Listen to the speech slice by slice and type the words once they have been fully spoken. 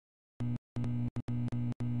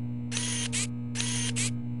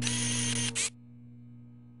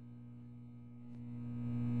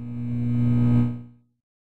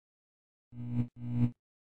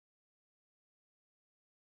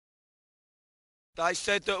They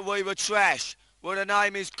said that we were trash. Well, the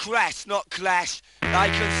name is Crass, not Clash.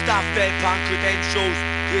 They can stuff their punk credentials.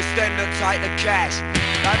 It's them that take the cash.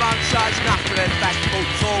 They won't charge nothing for their festival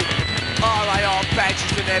talk. RAR badges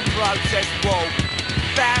and their protest wall.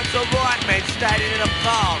 Thousands of white men standing in a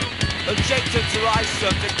park, objecting to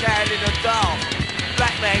racism, to can in the dark.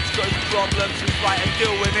 Black man's got his problems, his way to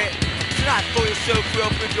deal with it. So don't fool yourself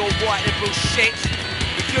up with your white liberal shit.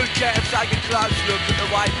 If you care to take a close look at the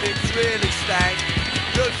way things really stand,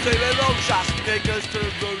 you'll see we're all just niggas to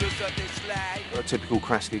the rulers of this land. A typical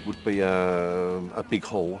Crass gig would be a big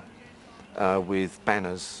hall with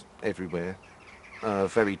banners everywhere,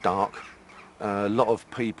 very dark, a lot of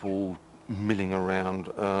people milling around,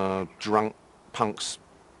 drunk punks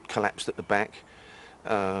collapsed at the back,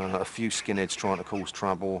 a few skinheads trying to cause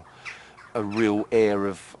trouble, a real air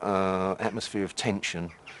of atmosphere of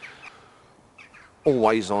tension,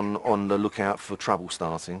 always on the lookout for trouble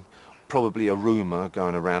starting. Probably a rumour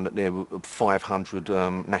going around that there were 500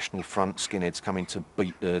 National Front skinheads coming to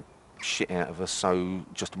beat the shit out of us, so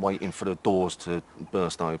just waiting for the doors to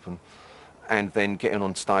burst open. And then getting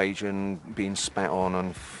on stage and being spat on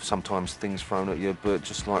and sometimes things thrown at you, but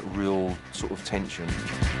just like real sort of tension.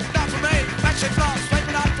 Not for me, matching flaws,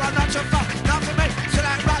 sweeping up from not your fault. Not for me, so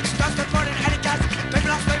that rocks, just a put in any gas.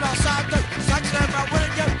 People ask me what I do, such as I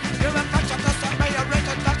wouldn't you. Human function, just like me, a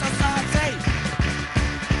written just as I see.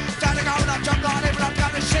 Standing on up, jump on it, but I'm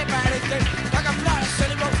coming shit by anything. Like a fly,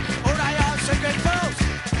 silly moves, all they are singing fools.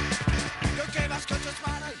 You gave us conscious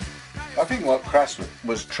money. I think what Crass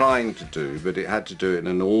was trying to do, but it had to do it in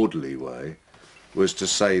an orderly way, was to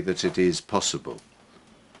say that it is possible.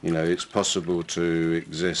 You know, it's possible to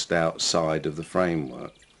exist outside of the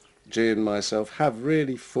framework. Gee and myself have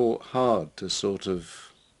really fought hard to sort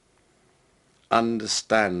of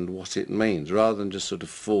understand what it means, rather than just sort of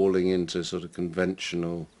falling into sort of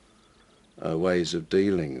conventional ways of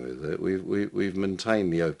dealing with it. We've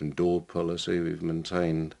maintained the open door policy, we've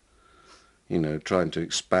maintained, you know, trying to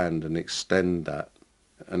expand and extend that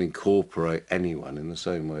and incorporate anyone in the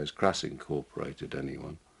same way as Crass incorporated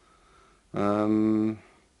anyone.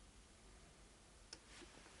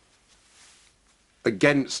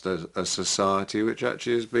 Against a society which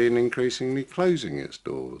actually has been increasingly closing its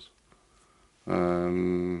doors. You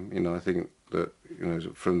know, I think that, you know,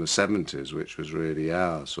 from the 70s, which was really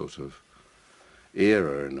our sort of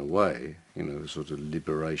era in a way, you know, the sort of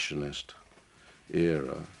liberationist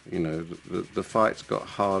era, you know, the fight's got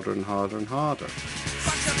harder and harder and harder.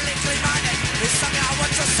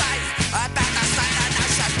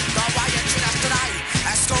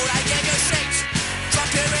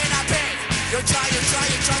 You try to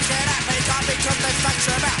get at me, can't become the facts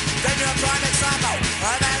about. Then you're a prime example,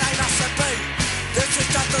 a man I mustn't be. This is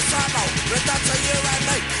just a sample, but that's to you and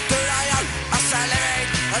me. Do I owe us a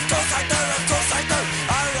living? Of course I do, of course I do.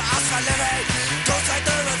 Oh, us a living. Of course I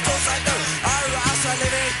do, of course I do. Oh, us a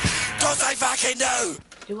living. Of course I fucking do.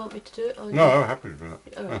 Do you want me to do it? Or No, I'm happy for that.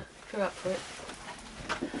 Alright, if you're up for it.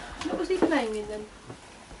 What was he playing in then?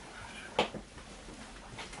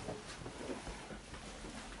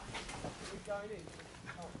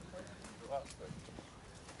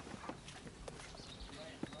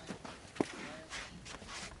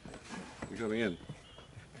 You coming in?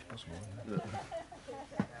 Yeah.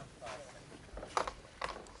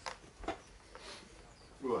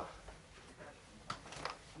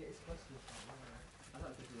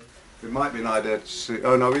 It might be an idea to see.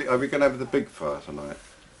 Oh no, are we going to have the big fire tonight?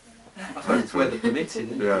 That's where the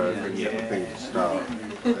permitting. Yeah, I think to start.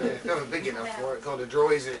 It's not big enough for it, can't draw,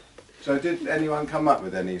 is it? So did anyone come up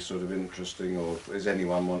with any sort of interesting, or does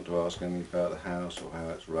anyone want to ask anything about the house or how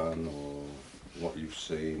it's run or what you've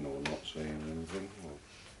seen or not seen or anything? Or?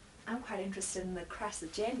 I'm quite interested in the Crass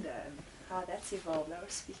agenda and how that's evolved. I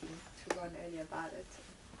was speaking to Ron earlier about it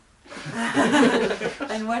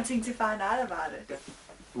and wanting to find out about it.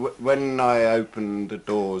 When I opened the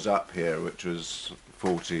doors up here, which was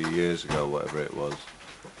 40 years ago, whatever it was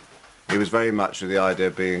very much with the idea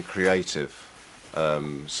of being a creative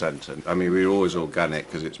centre. I mean, we were always organic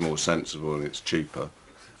because it's more sensible and it's cheaper,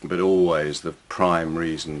 but always the prime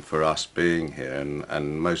reason for us being here,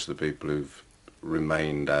 and most of the people who've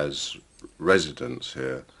remained as residents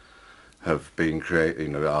here have been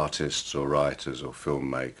artists or writers or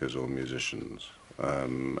filmmakers or musicians.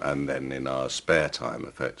 And then in our spare time,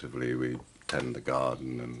 effectively, we tend the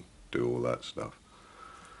garden and do all that stuff.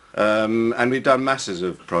 And we've done masses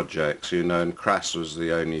of projects, you know, and Crass was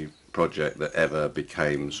the only project that ever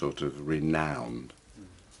became sort of renowned.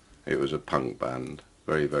 It was a punk band,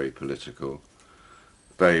 very, very political,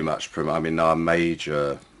 very much I mean, our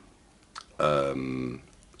major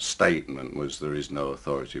statement was there is no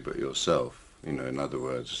authority but yourself. You know, in other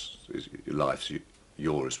words, life's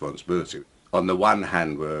your responsibility. On the one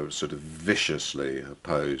hand, we're sort of viciously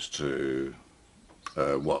opposed to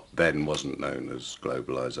what then wasn't known as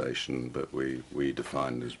globalisation, but we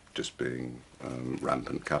defined as just being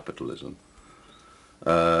rampant capitalism.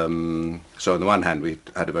 So on the one hand we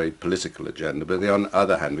had a very political agenda, but on the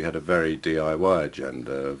other hand we had a very DIY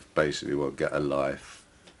agenda of basically, well, get a life,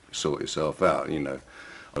 sort yourself out, you know.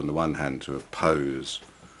 On the one hand to oppose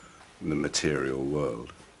the material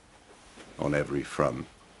world on every front,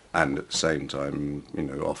 and at the same time, you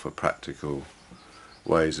know, offer practical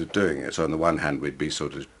ways of doing it. So on the one hand we'd be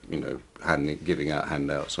sort of, you know, giving out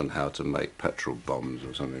handouts on how to make petrol bombs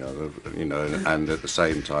or something like that, you know, and at the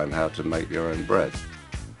same time how to make your own bread.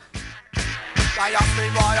 They ask me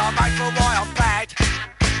why I'm made or why I'm bad.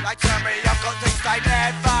 They tell me I've got things they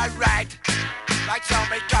never read. They tell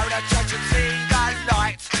me go to church and see the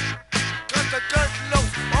light, 'cause the good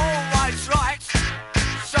Lord's always right.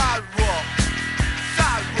 So what? So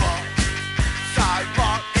what? So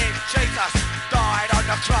what if Jesus died on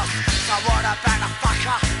the cross? So what about the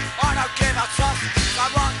fucker? I don't give a toss. So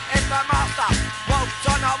what if the master walked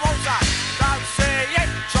on the water? Don't see it,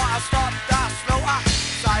 try to stop the slaughter.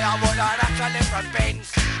 Say I wouldn't have to live for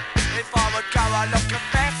bins if I would go and look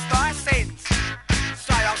confess my sins.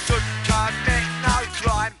 Say I shouldn't commit no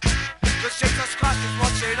crime, 'cause Jesus Christ is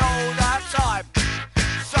watching all the time.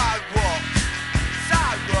 So what? So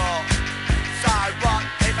what? So what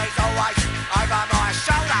if he's always over my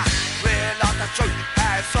shoulder? Realise the truth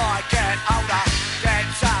as I get older. Get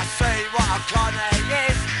to see what a conny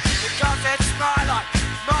is, because it's my life,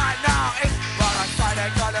 my notice. Well, I say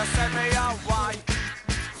they're gonna send me away.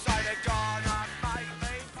 Say they're gonna make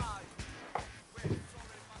me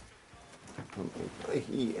pay.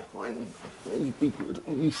 Yeah, I know. You be good.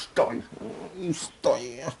 You stay. You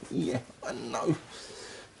stay. Yeah, I know.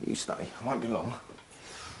 You stay. I won't be long.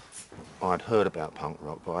 I'd heard about punk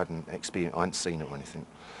rock, but I hadn't seen it or anything.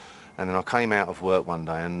 And then I came out of work one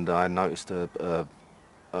day and I noticed a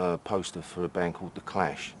poster for a band called The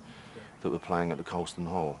Clash that were playing at the Colston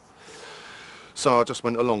Hall. So I just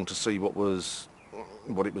went along to see what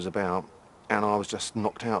it was about, and I was just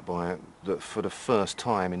knocked out by it. That for the first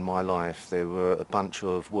time in my life there were a bunch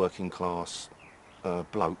of working class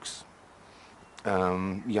blokes,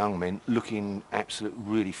 young men, looking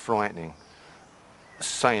really frightening,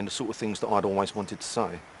 saying the sort of things that I'd always wanted to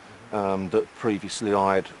say, that previously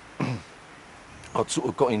I'd sort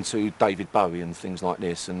of got into David Bowie and things like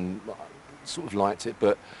this and sort of liked it,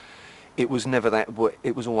 but it was never that.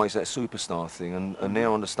 It was always that superstar thing, and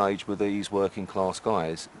now on the stage with these working class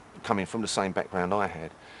guys coming from the same background I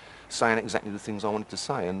had, saying exactly the things I wanted to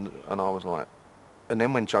say, and I was like, and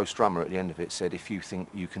then when Joe Strummer at the end of it said, if you think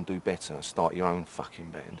you can do better, start your own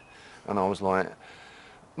fucking band, and I was like,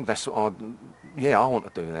 that's what I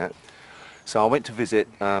want to do that. So I went to visit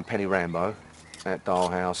Penny Rambo at Dale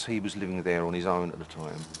House. He was living there on his own at the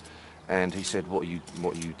time, and he said, what are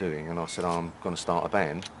you doing? And I said, I'm going to start a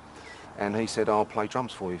band. And he said, I'll play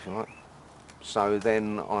drums for you if you like. So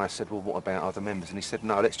then I said, well, what about other members? And he said,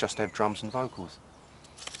 no, let's just have drums and vocals.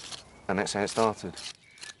 And that's how it started.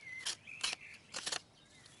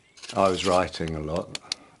 I was writing a lot,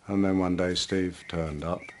 and then one day Steve turned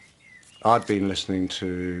up. I'd been listening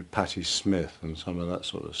to Patti Smith and some of that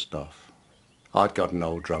sort of stuff. I'd got an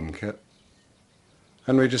old drum kit,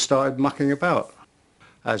 and we just started mucking about.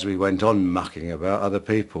 As we went on mucking about, other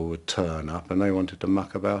people would turn up and they wanted to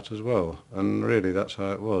muck about as well, and really that's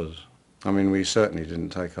how it was. I mean, we certainly didn't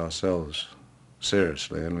take ourselves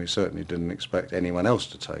seriously, and we certainly didn't expect anyone else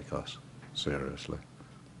to take us seriously.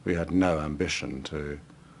 We had no ambition to,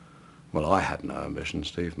 well, I had no ambition,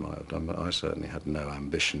 Steve might have done, but I certainly had no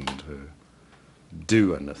ambition to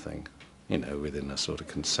do anything, you know, within a sort of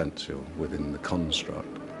consensual, within the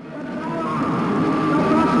construct.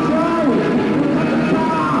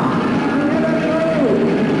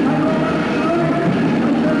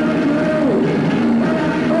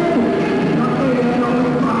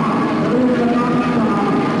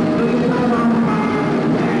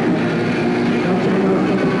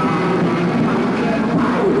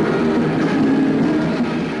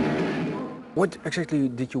 What exactly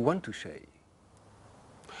did you want to say?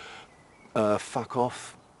 Fuck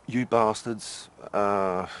off, you bastards,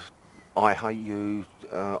 I hate you,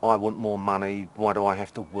 I want more money, why do I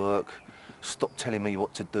have to work, stop telling me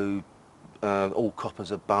what to do, all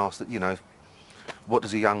coppers are bastards, you know. What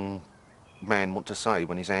does a young man want to say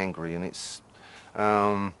when he's angry? And it's,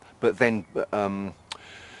 but then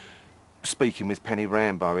speaking with Penny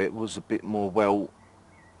Rambo, it was a bit more, well,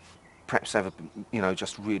 perhaps have a, you know,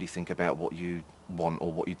 just really think about what you want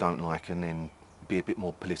or what you don't like, and then be a bit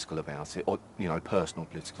more political about it, or, you know, personal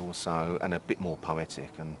political, so, and a bit more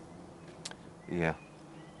poetic, and, yeah.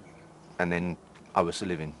 And then owe us a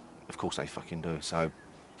living. Of course they fucking do, so,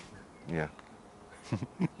 yeah.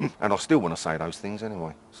 And I still want to say those things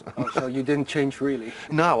anyway. So. Oh, so you didn't change really?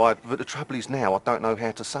 No, but the trouble is now I don't know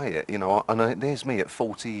how to say it, you know, and there's me at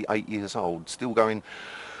 48 years old, still going,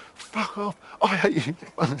 fuck off, I hate you.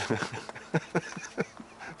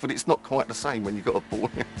 But it's not quite the same when you've got a boy.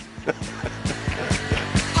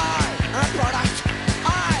 I am a product, I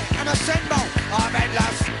am a symbol, I'm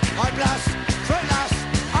endless, I'm lost, fruitless,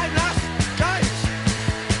 I'm lost, guys.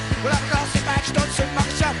 Well, I'm lost in back, don't sing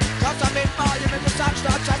myself, cause I'm in volume in the such,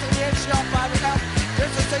 not chatting the inch, not by enough.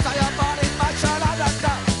 This is things I am body, my soul, I'm not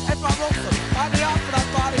now. Everyone walks them, I'm the arm for that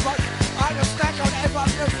body wants, I'm the snack on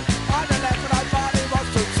everyone's news, I'm the left for that body wants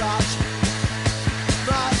to touch.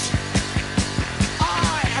 Much.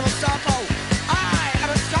 I am a sample, I am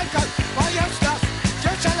a psycho, my useless,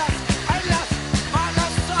 useless, endless,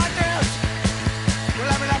 mindless ideas. Well,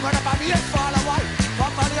 let me know when I'm years far away,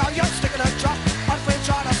 one money on you sticking a drop, I've been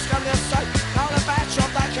trying to scam you safe, now the bad shop,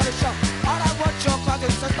 that kind of shop. I don't want your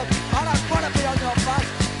fucking system, I don't want to be on your face,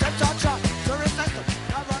 temptation to resist them,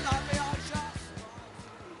 I want to be on shots.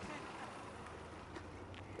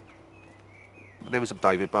 There was a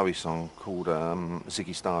David Bowie song called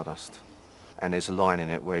Ziggy Stardust, and there's a line in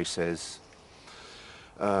it where he says,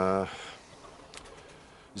 Ziggy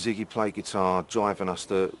played guitar, driving us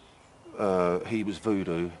that he was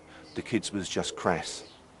voodoo, the kids was just crass.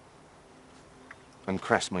 And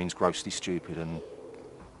crass means grossly stupid and,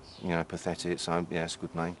 you know, pathetic, so yeah, it's a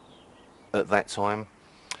good name. At that time,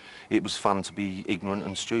 it was fun to be ignorant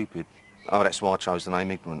and stupid. Oh, that's why I chose the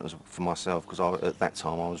name Ignorant for myself, because at that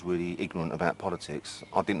time I was really ignorant about politics.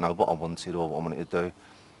 I didn't know what I wanted or what I wanted to do.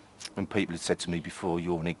 And people had said to me before,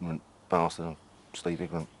 you're an ignorant bastard, Steve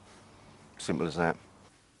Ignorant. Simple as that.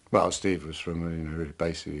 Well, Steve was from, you know, really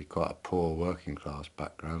basically quite a poor working class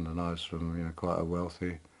background, and I was from, you know, quite a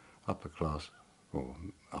wealthy upper class or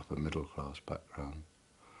upper middle class background.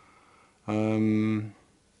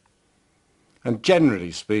 And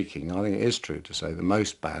generally speaking, I think it is true to say that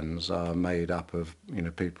most bands are made up of, you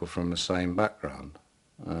know, people from the same background,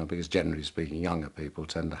 because generally speaking, younger people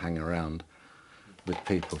tend to hang around with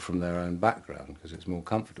people from their own background because it's more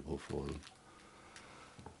comfortable for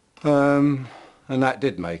them. And that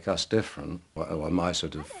did make us different. Well, my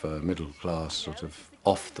sort of middle class, sort of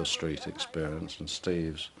off the street experience, and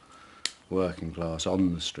Steve's working class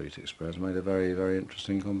on the street experience made a very, very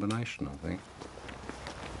interesting combination, I think.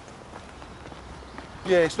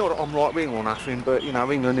 Yeah, it's not that I'm right wing or nothing, but, you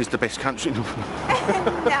know, England is the best country in the world.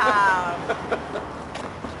 No.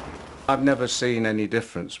 I've never seen any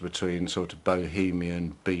difference between sort of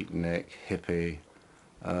bohemian, beatnik, hippie,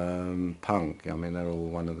 punk. I mean, they're all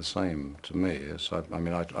one of the same to me. So, I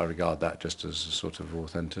mean, I regard that just as a sort of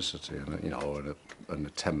authenticity, and, you know, or an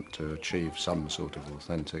attempt to achieve some sort of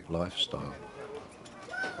authentic lifestyle.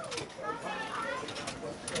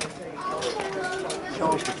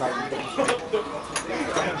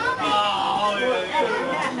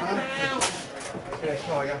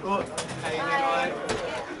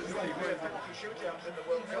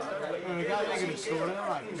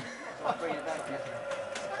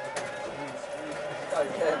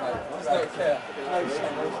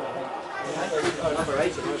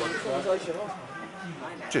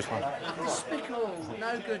 Just one. Despicable,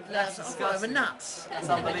 no good lads, over nuts.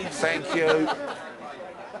 Thank you.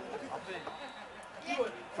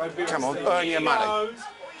 Come on, earn your money.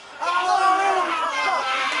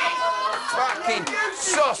 Fucking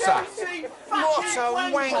saucer! What a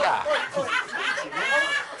wanger!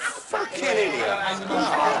 Fucking idiot!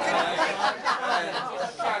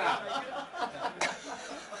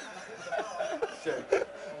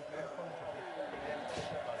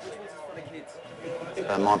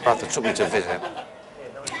 My brother took me to visit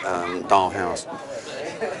Dial House,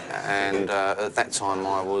 and at that time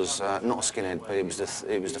I was not a skinhead, but it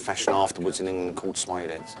was the fashion afterwards in England called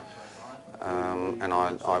suede heads. And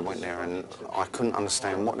I went there and I couldn't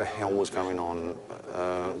understand what the hell was going on.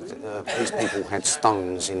 These people had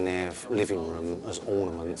stones in their living room as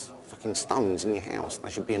ornaments, fucking stones in your house. They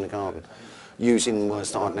should be in the garden, using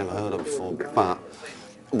words that I'd never heard of before. But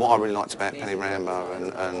what I really liked about Penny Rimbaud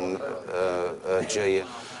and Gee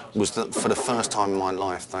was that for the first time in my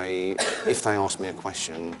life, if they asked me a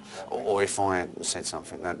question, or if I said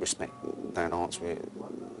something, they'd answer it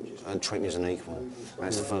and treat me as an equal. And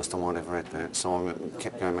that's the first time I'd ever had that, so I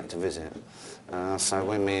kept going back to visit. So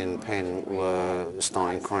when me and Penn were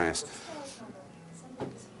starting Crass,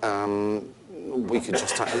 we could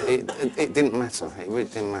just take it didn't matter. It really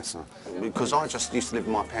didn't matter because I just used to live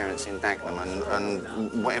with my parents in Dagenham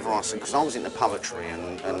and whatever I said, because I was into poetry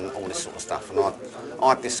and all this sort of stuff, and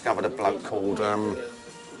I'd discovered a bloke called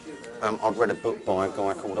I'd read a book by a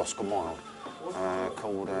guy called Oscar Wilde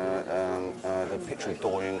called The Picture of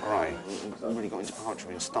Dorian Gray. I really got into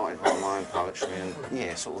poetry and started writing my own poetry and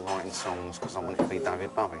yeah, sort of writing songs because I wanted to be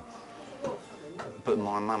David Bowie. But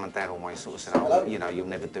my mum and dad always sort of said, oh, you know, you'll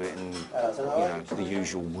never do it in, you know, the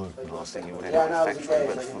usual working class thing, you would end up in a factory.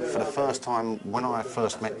 But for the first time, when I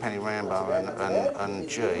first met Penny Rimbaud and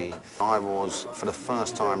Gee, I was, for the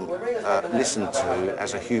first time, listened to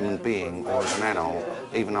as a human being or as an adult,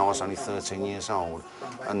 even though I was only 13 years old,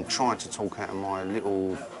 and tried to talk out of my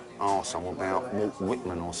little arsehole about Walt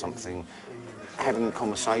Whitman or something, having a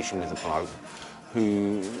conversation with a bloke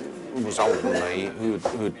who was older than me, who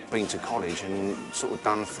had been to college and sort of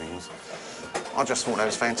done things. I just thought that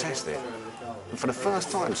was fantastic. And for the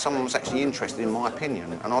first time, someone was actually interested in my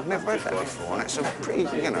opinion, and I'd never had that before, and that's a pretty,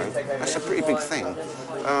 you know, that's a pretty big thing.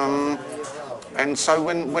 And so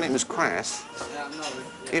when it was Crass,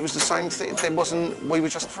 it was the same thing. There wasn't. We were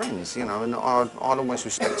just friends, you know, and I'd always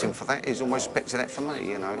respect him for that. He's always respected that for me,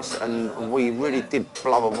 you know. And we really did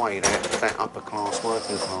blow away that upper class,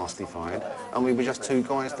 working class divide, and we were just two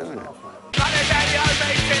guys doing it.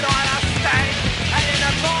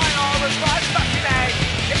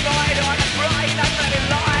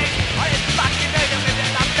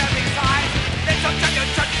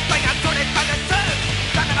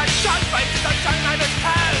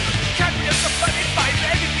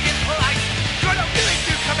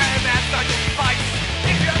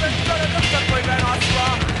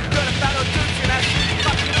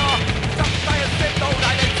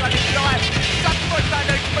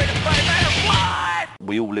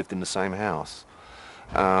 We all lived in the same house.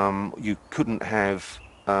 You couldn't have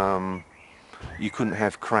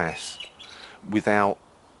Crass without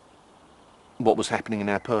what was happening in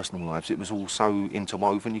our personal lives. It was all so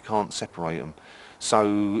interwoven, you can't separate them.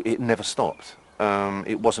 So it never stopped.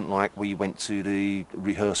 It wasn't like we went to the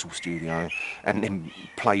rehearsal studio and then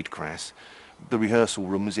played Crass. The rehearsal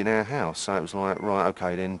room was in our house, so it was like, right,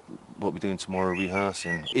 okay, then what we're doing tomorrow,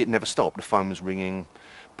 rehearsing. It never stopped. The phone was ringing.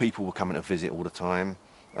 People were coming to visit all the time.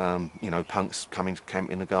 You know, punks coming to camp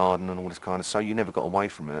in the garden and all this kind of, so you never got away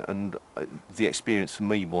from it. And the experience for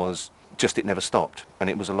me was just it never stopped, and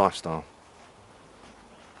it was a lifestyle.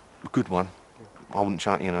 A good one. I wouldn't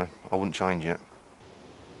change, you know, I wouldn't change it.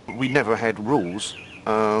 We never had rules.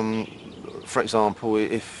 For example,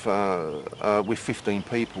 if with 15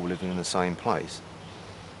 people living in the same place,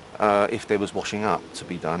 if there was washing up to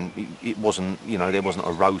be done, it wasn't, you know, there wasn't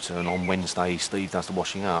a rota and on Wednesday Steve does the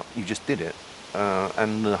washing up. You just did it.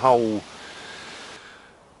 And the whole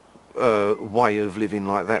way of living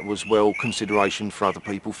like that was, well, consideration for other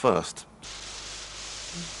people first.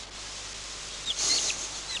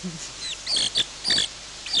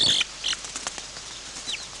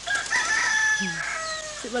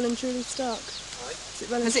 Is it well and truly stuck? Is it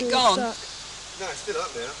well and Has it truly gone? stuck? No, it's still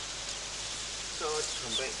up there. So I just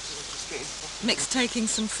come back. Just getting... Mick's taking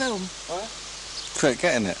some film. Oh, Quick,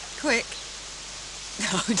 get in it. Quick.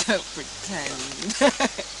 No, don't pretend.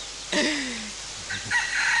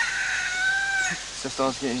 It's just I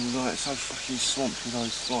was getting like so fucking swamped with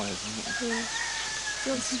those flyers. Yeah. Do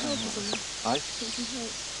you want some help or something? Eh? Do you want some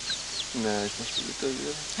help? No, it's nothing to do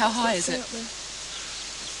with it. How high is Stay it? up there.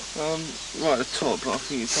 Right at the top, but I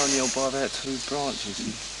think it's only held by about 2 branches,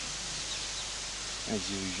 as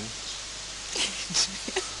usual.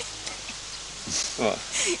 What?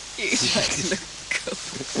 You don't look cool.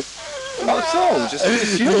 That's all,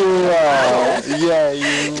 just you. Yeah,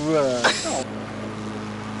 you were.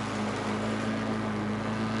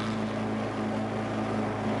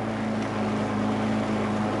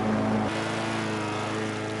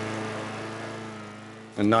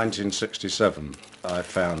 In 1967, I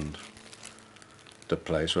found the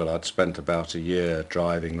place. Well, I'd spent about a year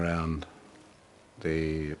driving around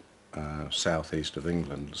the southeast of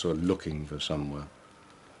England, sort of looking for somewhere.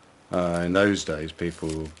 In those days,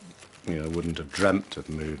 people, you know, wouldn't have dreamt of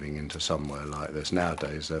moving into somewhere like this.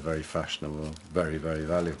 Nowadays, they're very fashionable, very, very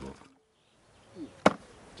valuable.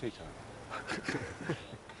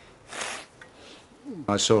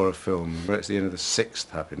 I saw a film, it's the end of The Sixth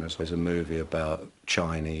Happiness. There's a movie about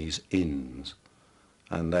Chinese inns,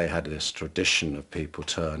 and they had this tradition of people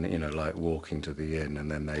turning, you know, like walking to the inn, and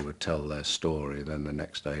then they would tell their story, then the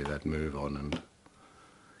next day they'd move on and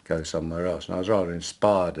go somewhere else. And I was rather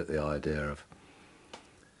inspired at the idea of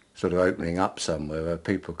sort of opening up somewhere where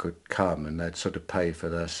people could come and they'd sort of pay for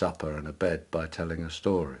their supper and a bed by telling a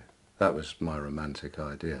story. That was my romantic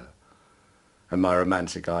idea. And my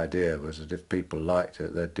romantic idea was that if people liked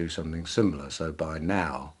it, they'd do something similar. So by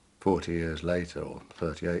now, 40 years later, or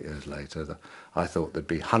 38 years later, I thought there'd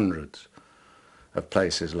be hundreds of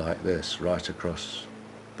places like this right across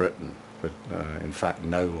Britain. But in fact,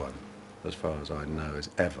 no one, as far as I know, has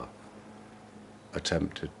ever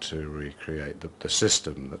attempted to recreate the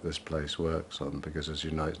system that this place works on, because, as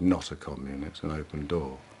you know, it's not a commune, it's an open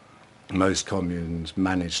door. Most communes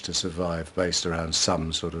manage to survive based around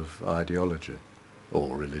some sort of ideology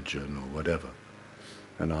or religion or whatever,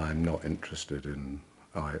 and I'm not interested in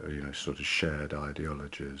sort of shared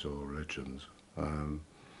ideologies or religions. And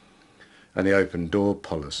the open door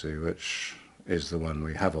policy, which is the one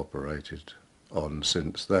we have operated on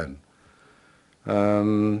since then,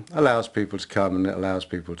 allows people to come and it allows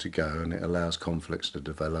people to go, and it allows conflicts to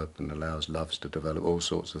develop and allows loves to develop, all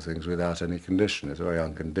sorts of things without any condition. It's a very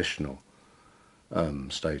unconditional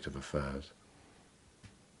state of affairs.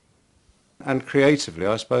 And creatively,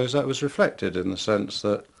 I suppose that was reflected in the sense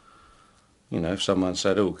that, you know, if someone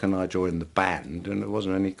said, oh, can I join the band? And there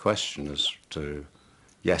wasn't any question as to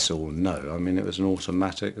yes or no. I mean, it was an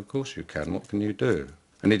automatic, of course you can, what can you do?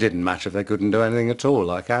 And it didn't matter if they couldn't do anything at all,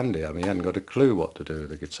 like Andy. I mean, he hadn't got a clue what to do with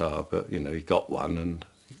the guitar, but, you know, he got one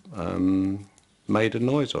and made a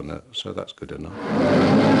noise on it, so that's good enough.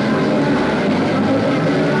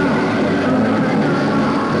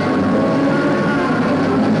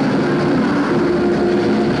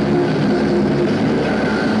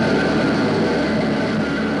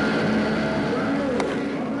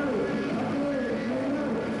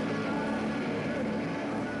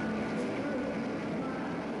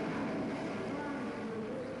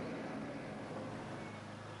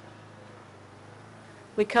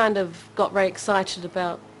 We kind of got very excited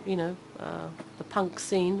about, you know, the punk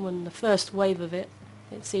scene when the first wave of it.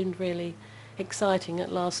 It seemed really exciting.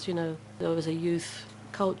 At last, you know, there was a youth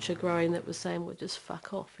culture growing that was saying, well, just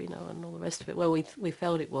fuck off, you know, and all the rest of it. Well, we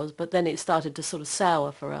felt it was, but then it started to sort of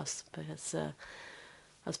sour for us because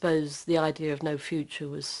I suppose the idea of no future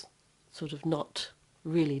was sort of not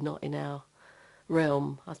in our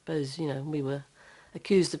realm. I suppose, you know, we were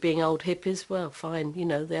accused of being old hippies. Well, fine, you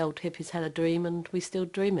know, the old hippies had a dream and we still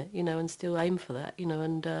dream it, you know, and still aim for that, you know,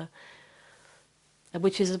 and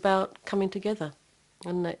which is about coming together.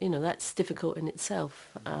 And, you know, that's difficult in itself.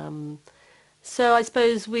 So I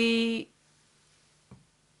suppose we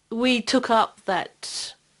took up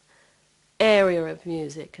that area of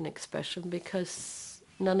music and expression because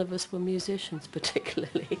none of us were musicians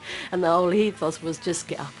particularly, and the whole ethos was just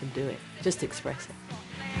get up and do it, just express it.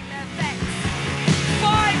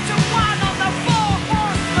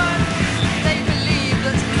 They believe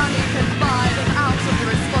that money can buy them out of the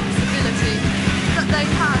responsibility that they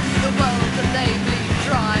hand the world that they bleed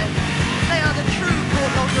dry. They are the true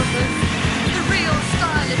pornographers, the real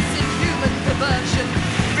stylists in human perversion,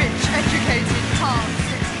 rich, educated tarts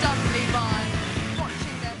that dumbly buy,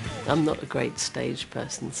 watching their... I'm not a great stage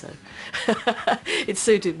person, so it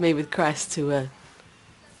suited me with Crass to,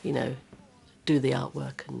 you know, do the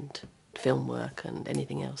artwork and film work and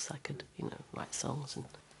anything else I could, you know, write songs.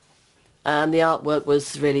 And the artwork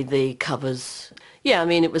was really the covers. Yeah, I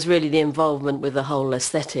mean, it was really the involvement with the whole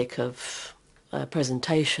aesthetic of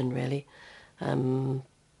presentation, really,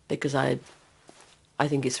 because I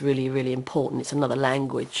think it's really, really important. It's another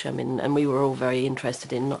language. I mean, and we were all very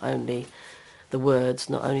interested in not only the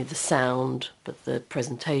words, not only the sound, but the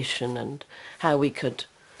presentation and how we could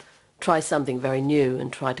try something very new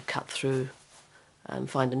and try to cut through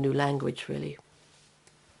and find a new language, really.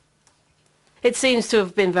 It seems to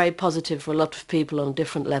have been very positive for a lot of people on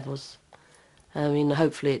different levels. I mean,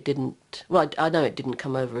 hopefully it didn't... Well, I know it didn't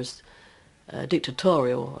come over as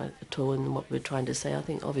dictatorial at all in what we were trying to say. I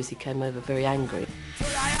think obviously came over very angry.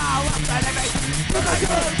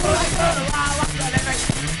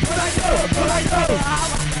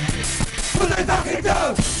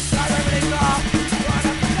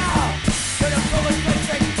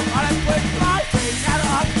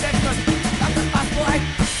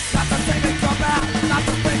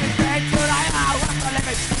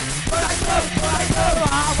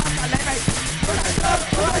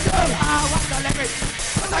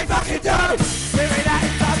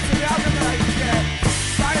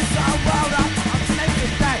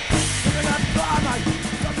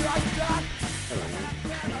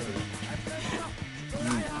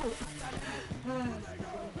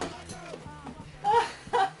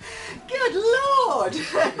 Good Lord!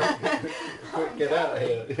 Quick, get out of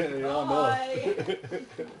here. I'm off. I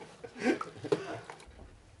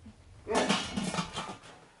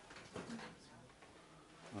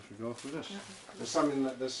should go off with this. There's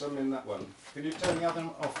some in that one. Can you turn the other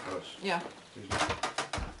one off first? Yeah.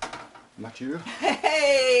 Mathieu.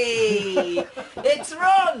 Hey! It's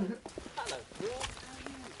Ron!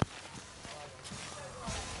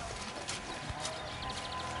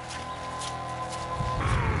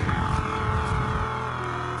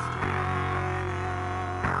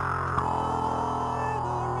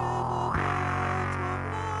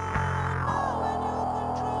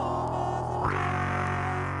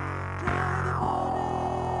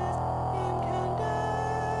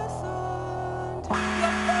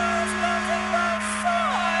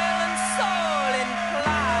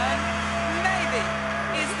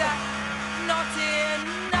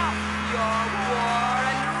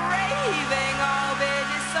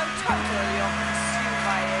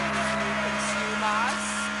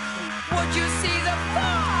 Would you see the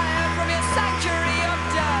fire from your sanctuary of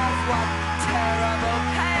death? What terrible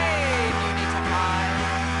pain you need to hide.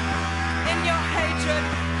 In your hatred,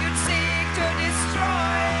 you'd seek to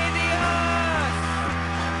destroy the earth.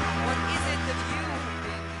 What is it that you have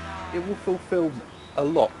been denied? It will fulfil a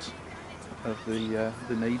lot of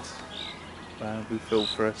the needs we feel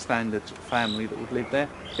for a standard family that would live there.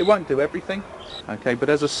 It won't do everything, okay, but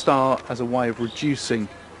as a start, as a way of reducing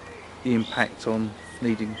the impact on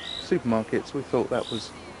needing supermarkets, we thought that was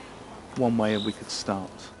one way we could start.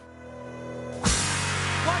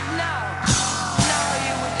 What now? Now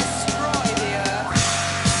you would destroy the earth.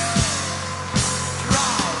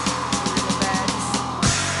 Drive riverbeds.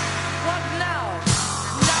 What now?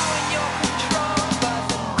 Now in your control, birth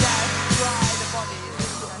and death, dry the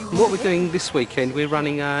bodies. What we're doing this weekend, we're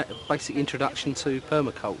running a basic introduction to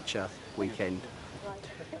permaculture weekend.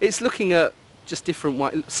 It's looking at just different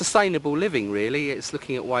ways, sustainable living really. It's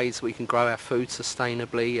looking at ways we can grow our food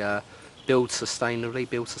sustainably, build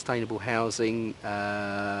sustainable housing,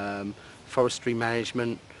 forestry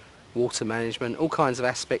management, water management, all kinds of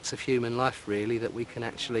aspects of human life really that we can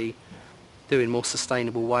actually do in more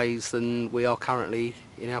sustainable ways than we are currently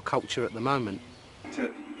in our culture at the moment.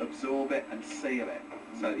 To absorb it and seal it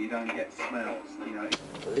so that you don't get smells, you know.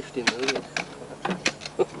 Lifting the lid.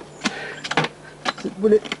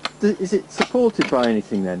 Will it? Is it supported by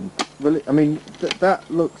anything then? Will it, I mean, that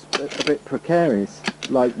looks a bit precarious,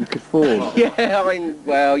 like you could fall. Yeah, I mean,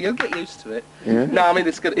 well, you'll get used to it. Yeah. No, I mean,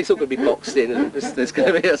 it's all going to be boxed in, and there's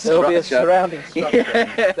going to be a structure. There'll be a surrounding structure. Yeah,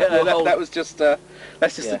 that was just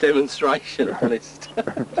that's just a demonstration, honest.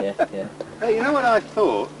 Yeah. Hey, you know what I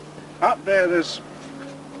thought? Up there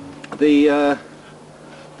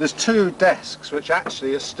there's two desks which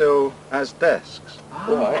actually are still as desks.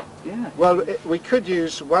 Right. Yeah. Well, we could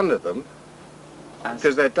use one of them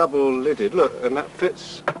because they're double lidded. Look, and that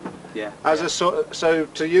fits. Yeah. As a sort of, so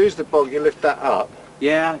to use the bog, you lift that up.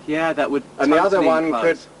 Yeah, that would. And the other totally one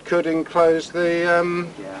enclose. could enclose the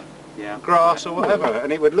Yeah. grass or whatever,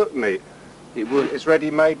 and it would look neat. It would. It's ready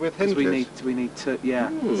made with hinges. We need to. Yeah.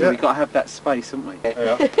 Yeah. So we've got to have that space, haven't we?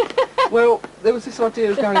 Yeah. Well, there was this idea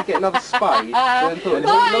of going and get another spade. Mine! A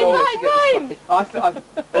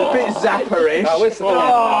bit zapperish. Oh, it's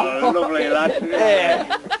lovely lad.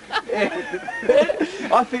 Yeah.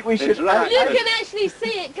 I think we should. You can actually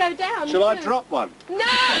see it go down. Shall I drop one? No!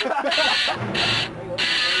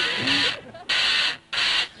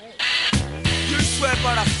 You swear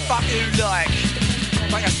by the fuck you like,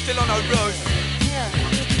 but you're still on the roof.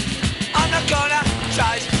 I'm not gonna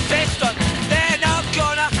change the system. They're not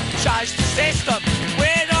gonna change the system.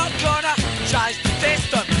 We're not gonna change the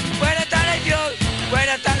system. When they leave you, when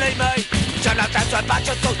they leave me. Turn up that's a bunch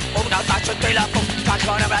of food. All no that should be like food. Can't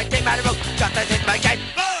go on like they matter of just as in my game.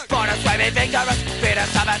 For the swimming vigorous, feel the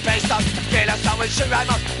summer beast up. Feel the sun with shoot right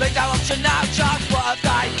up. Leave no option now, just what have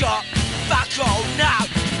they got? Fuck all now,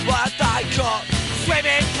 what have they got?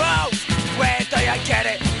 Swimming pools, where do you get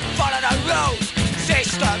it? Follow the rules,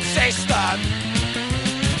 system.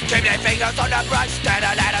 Keep their fingers on the brakes, stand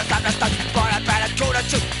and let us understand. For a better corner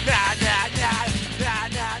to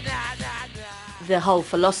The whole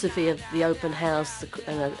philosophy of the open house,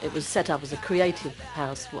 it was set up as a creative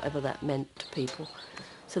house, whatever that meant to people.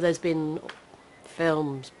 So there's been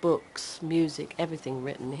films, books, music, everything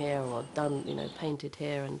written here or done, painted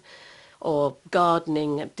here, or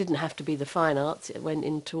gardening. It didn't have to be the fine arts. It went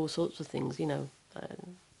into all sorts of things,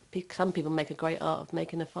 Some people make a great art of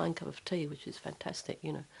making a fine cup of tea, which is fantastic,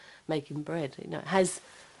 making bread. It has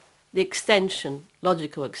the extension,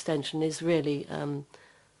 logical extension, is really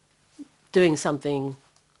doing something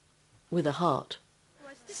with a heart.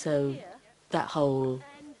 So that whole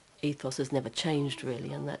ethos has never changed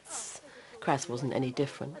really, and Crass wasn't any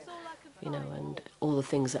different, and all the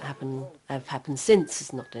things that have happened since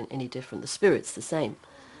is not any different. The spirit's the same.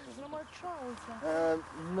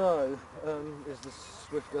 No, is the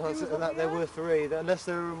swift answer to that. There were three, unless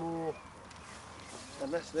there are more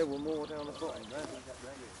Unless there were more down the bottom there.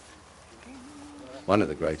 One of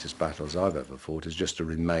the greatest battles I've ever fought is just to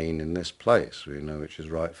remain in this place, you know, which is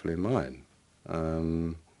rightfully mine.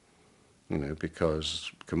 You know,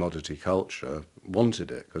 because commodity culture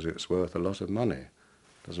wanted it, because it's worth a lot of money.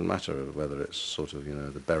 Doesn't matter whether it's sort of, you know,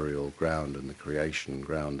 the burial ground and the creation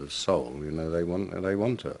ground of soul, you know, they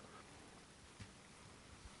want it.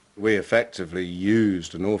 We effectively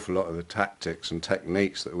used an awful lot of the tactics and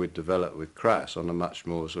techniques that we'd developed with Crass on a much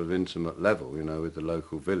more sort of intimate level, you know, with the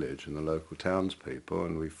local village and the local townspeople,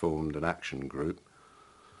 and we formed an action group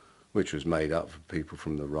which was made up of people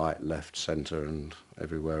from the right, left, centre and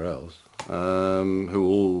everywhere else, who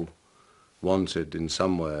all wanted in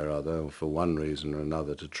some way or other, for one reason or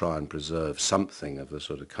another, to try and preserve something of the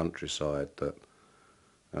sort of countryside that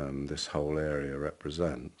this whole area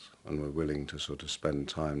represents, and were willing to sort of spend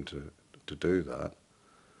time to do that.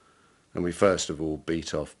 And we first of all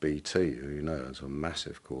beat off BT, who, you know, is a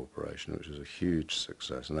massive corporation, which was a huge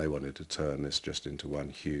success, and they wanted to turn this just into one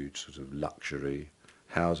huge sort of luxury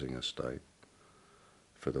housing estate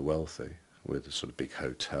for the wealthy, with sort of big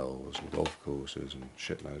hotels and golf courses and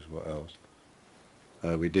shit knows what else.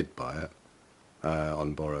 We did buy it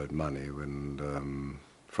on borrowed money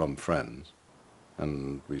from friends,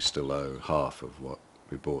 and we still owe half of what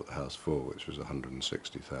we bought the house for, which was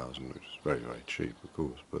 160,000, which is very, very cheap, of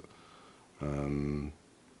course, but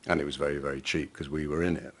and it was very, very cheap because we were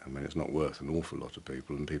in it. I mean, it's not worth an awful lot to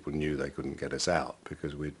people, and people knew they couldn't get us out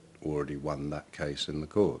because we'd already won that case in the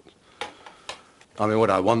courts. I mean, what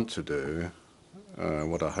I want to do,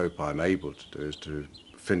 what I hope I'm able to do, is to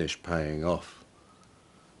finish paying off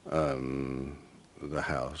the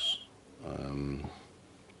house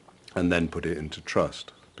and then put it into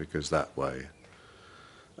trust, because that way,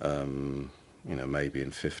 you know, maybe in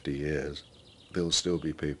 50 years, there'll still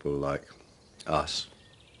be people like us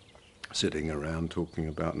sitting around talking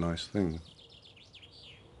about nice things.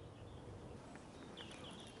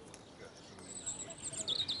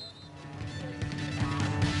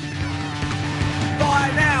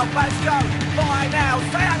 Buy now, Pasco, buy now,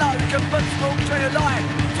 say hello, convert school to your life,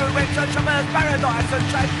 to enter Traverse Paradise and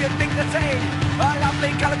champion dignity. A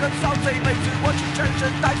lovely colour consulting makes you watch you change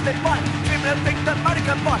and taste it right, dreaming of things that money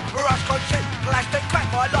can buy, rust on shit, plastic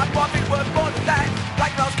crap, my life might be worth more than that.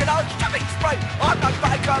 Black mask and old traffic spray, I'm no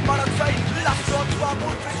faker, monarchy, lust on trouble,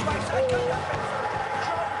 fish race and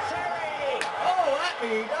Oh,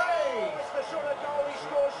 happy days! The sort of goal he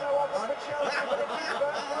scores so often for Chelsea.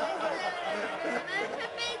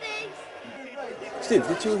 Steve,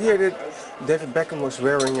 did you hear that David Beckham was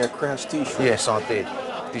wearing a Crass t-shirt? Yes, I did.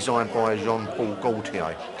 Designed by Jean-Paul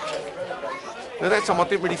Gaultier. At that time I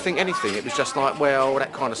didn't really think anything. It was just like, well,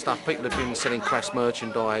 that kind of stuff. People have been selling Crass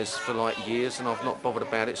merchandise for like years, and I've not bothered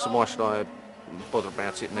about it, so why should I bother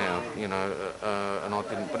about it now, you know? And I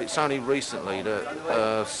didn't. But it's only recently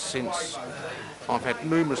that since I've had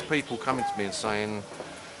numerous people coming to me and saying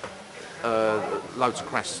loads of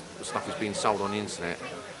Crass stuff is being sold on the internet,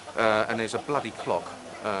 and there's a bloody clock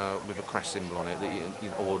with a Crass symbol on it, that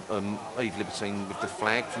or Eve Libertine with the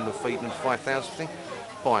flag from the Feeding 5000 thing.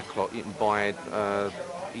 Buy a clock, you can buy,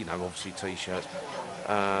 you know, obviously t-shirts,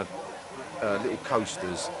 little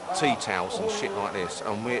coasters, tea towels and shit like this,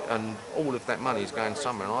 and all of that money is going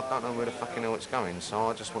somewhere, and I don't know where the fucking hell it's going, so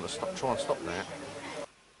I just want to try and stop that.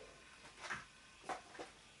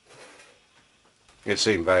 It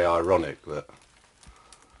seemed very ironic that,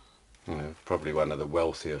 you know, probably one of the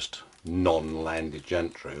wealthiest non-landed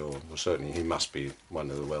gentry, or well, certainly he must be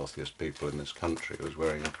one of the wealthiest people in this country, was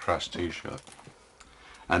wearing a Crass t-shirt.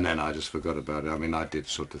 And then I just forgot about it. I mean, I did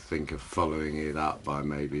sort of think of following it up by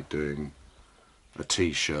maybe doing a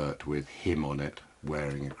t-shirt with him on it,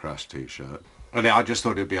 wearing a Crass t-shirt. And I just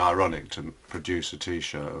thought it'd be ironic to produce a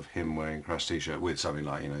t-shirt of him wearing a Crass t-shirt with something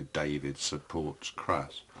like, you know, David supports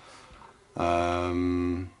Crass.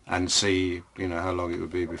 And see, you know, how long it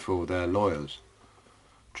would be before their lawyers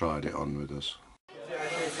tried it on with us.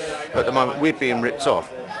 At the moment we're being ripped off,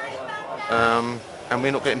 and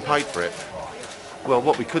we're not getting paid for it. Well,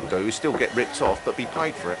 what we could do is still get ripped off but be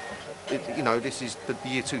paid for it. You know, this is the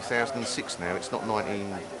year 2006 now, it's not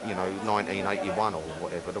 1981 or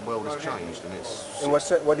whatever. The world has changed, and it's... And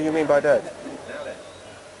what do you mean by that?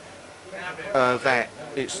 That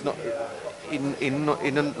it's not... In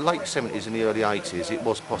the late 70s and the early 80s, it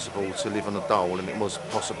was possible to live on a dole, and it was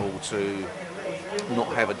possible to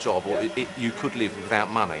not have a job, or you could live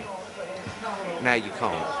without money. Now you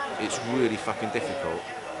can't. It's really fucking difficult.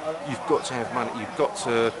 You've got to have money. You've got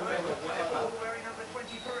to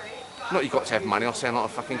not you've got to have money, I sound like a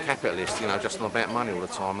fucking capitalist, you know, just on about money all the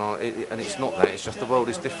time. And it's not that, it's just the world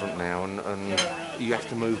is different now, and you have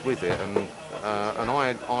to move with it. And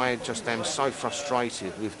I just am so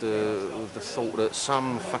frustrated with the thought that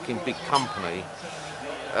some fucking big company,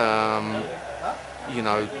 you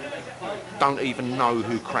know, don't even know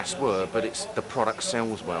who Crass were, but it's the product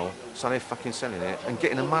sells well, so they're fucking selling it and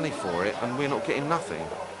getting the money for it, and we're not getting nothing.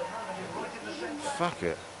 Fuck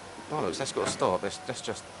it. Bollocks, that's got to stop. That's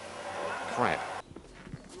just crap.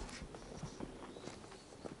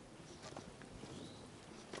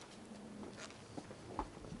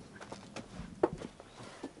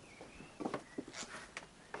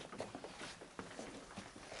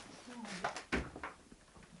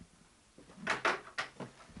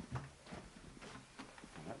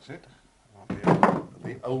 That's it.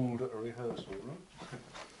 The old rehearsal room.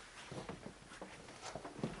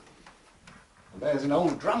 And there's an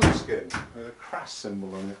old drum skin with a Crass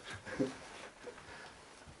symbol on it.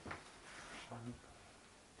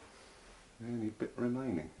 The only bit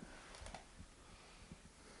remaining.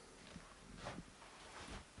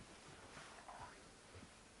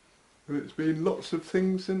 It's been lots of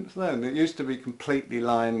things since then. It used to be completely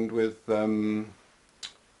lined with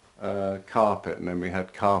carpet, and then we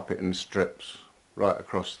had carpet and strips right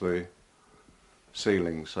across the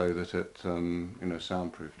ceiling so that it, you know,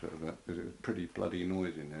 soundproofed it a bit, because it was pretty bloody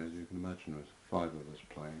noisy in there, as you can imagine, with 5 of us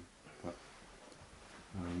playing. But,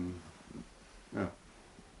 yeah.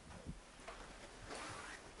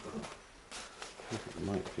 I think it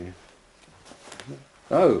might be.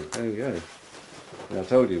 Oh, there we go. Yeah, I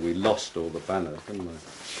told you we lost all the banners, didn't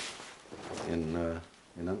we? In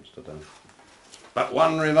Amsterdam. But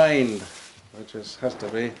one remained, which has to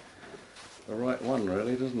be the right one,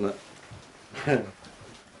 really, doesn't it? Yeah,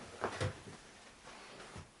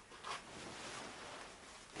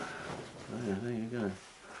 there you go.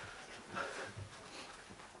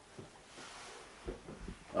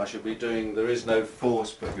 I should be doing "There is no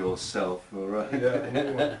force but yourself," all right?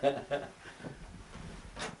 Yeah.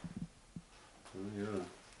 Yeah.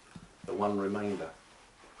 The one remainder.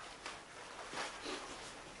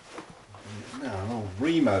 Now,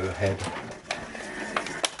 Rimbaud head.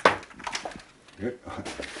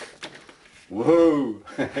 Whoa!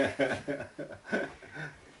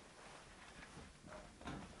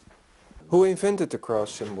 Who invented the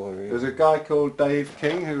cross symbol? There's a guy called Dave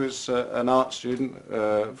King, who was an art student,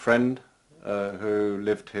 friend, who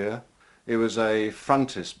lived here. It was a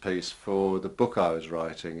frontispiece for the book I was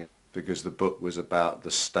writing, because the book was about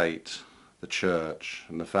the state, the church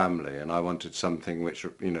and the family, and I wanted something which,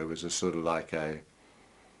 you know, was a sort of like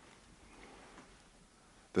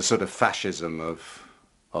the sort of fascism of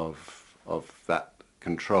that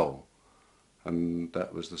control, and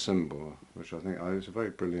that was the symbol, which I think was a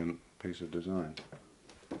very brilliant piece of design.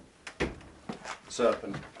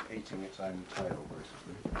 Serpent eating its own tail,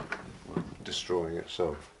 basically, well, destroying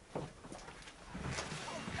itself.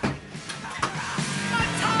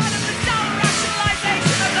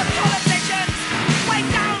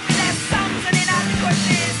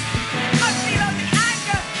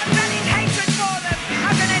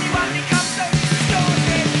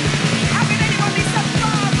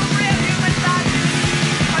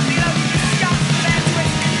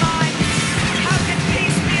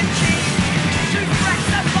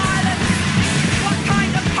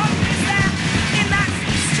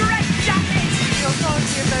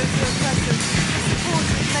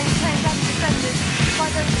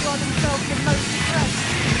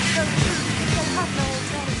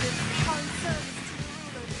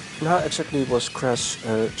 And how exactly was Crass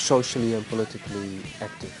socially and politically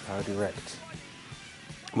active? How direct?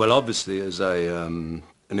 Well, obviously, as an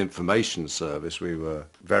information service, we were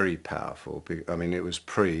very powerful. I mean, it was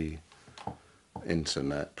pre-internet,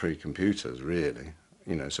 pre-computers, really.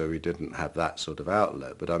 You know, so we didn't have that sort of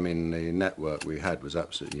outlet. But I mean, the network we had was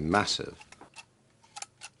absolutely massive.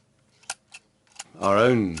 Our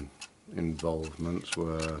own involvements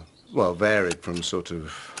were, well, varied from sort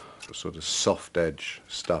of soft edge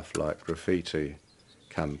stuff like graffiti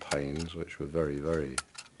campaigns, which were very, very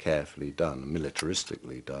carefully done,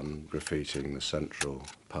 militaristically done, graffitiing the central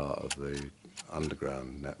part of the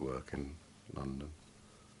underground network in London.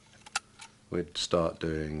 We'd start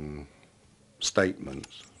doing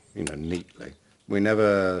statements, you know, neatly. We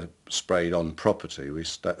never sprayed on property, we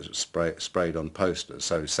sprayed on posters.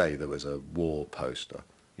 So say there was a war poster,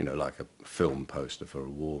 you know, like a film poster for a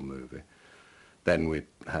war movie. Then we'd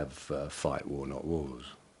have Fight War Not Wars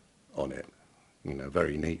on it, you know,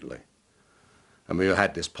 very neatly. And we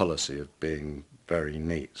had this policy of being very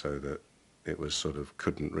neat so that it was sort of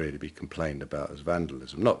couldn't really be complained about as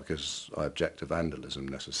vandalism, not because I object to vandalism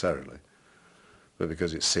necessarily, but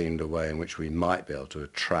because it seemed a way in which we might be able to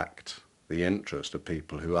attract the interest of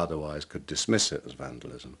people who otherwise could dismiss it as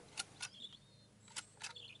vandalism.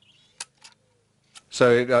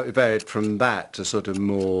 So it varied from that to sort of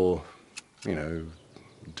more, you know,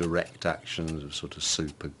 direct actions of sort of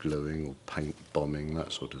super gluing or paint bombing,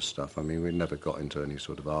 that sort of stuff. I mean, we never got into any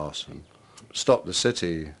sort of arson. Stop the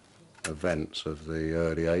City events of the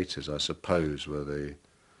early 80s, I suppose, were the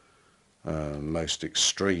most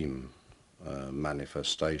extreme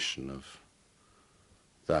manifestation of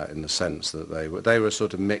that, in the sense that they were a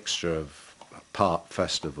sort of mixture of part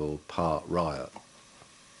festival, part riot.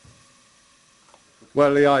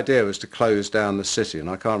 Well, the idea was to close down the city, and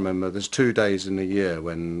I can't remember, there's 2 days in a year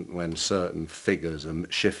when certain figures are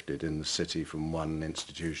shifted in the city from one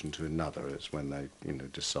institution to another. It's when they, you know,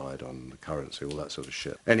 decide on the currency, all that sort of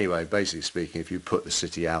shit. Anyway, basically speaking, if you put the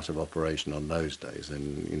city out of operation on those days,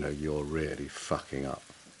 then, you know, you're really fucking up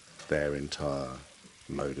their entire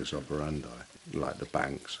modus operandi, like the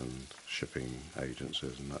banks and shipping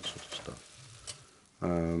agencies and that sort of stuff.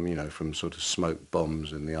 You know, from sort of smoke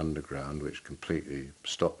bombs in the underground, which completely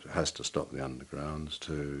has to stop the undergrounds,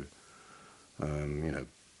 to, you know,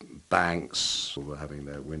 banks were having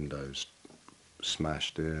their windows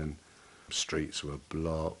smashed in, streets were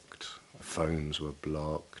blocked, phones were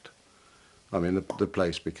blocked. I mean, the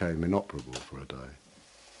place became inoperable for a day.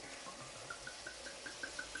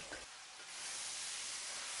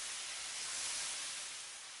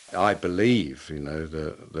 I believe, you know,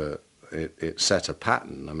 that it set a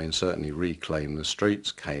pattern. I mean, certainly Reclaim the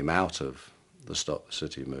Streets came out of the Stop the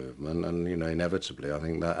City movement, and, you know, inevitably I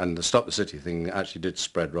think that, and the Stop the City thing actually did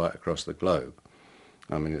spread right across the globe.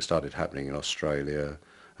 I mean, it started happening in Australia,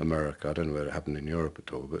 America, I don't know whether it happened in Europe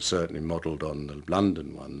at all, but certainly modelled on the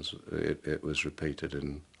London ones. It was repeated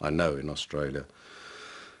in, I know, in Australia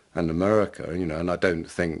and America, you know, and I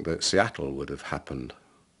don't think that Seattle would have happened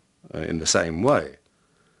in the same way.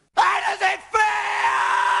 How does it feel?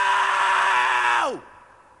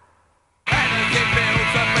 How does it feel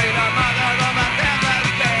to be the mother of a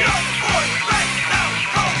thousand dead? Your voice breaks down,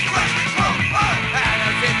 cold breaks from earth. How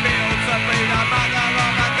does it feel to be the mother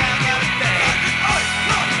of a thousand dead?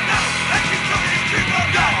 Lost now, and she's looking to the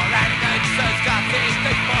your ancestors got these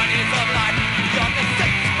big bodies of light. You're the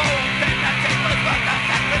sixth born primitive was worth a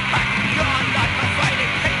sacrifice. You're not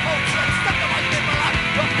persuading people to accept the way they belong.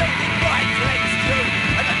 You're building rights links to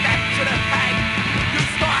and adaption of pain. You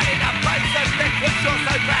started a process that was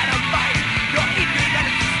so gratifying. Your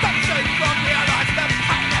inhumanity stops you from realize the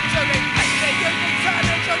pain that you're inflicting. You return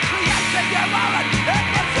and you're creating your own. It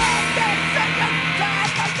was all this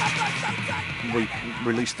We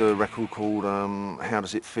released a record called How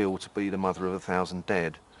Does It Feel to Be the Mother of a Thousand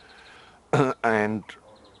Dead? And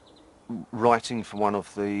writing for one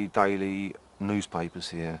of the daily newspapers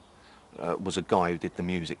here was a guy who did the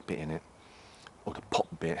music bit in it, or the pop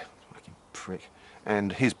bit, fucking prick.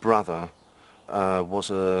 And his brother was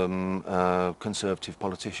a Conservative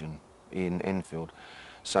politician in Enfield.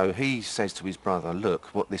 So he says to his brother,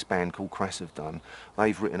 look, what this band called Crass have done,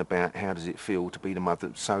 they've written about how does it feel to be the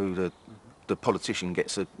mother, so the politician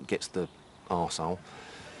gets the arsehole,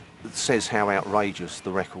 says how outrageous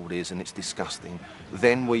the record is and it's disgusting.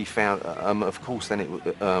 Then we found, of course, then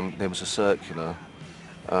there was a circular,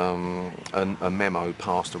 a memo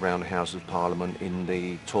passed around the House of Parliament in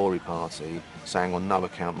the Tory party saying on no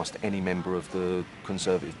account must any member of the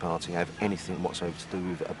Conservative Party have anything whatsoever to do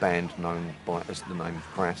with a band known as the name of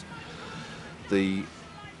Crass. The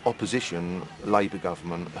opposition Labour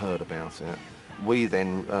government heard about it. We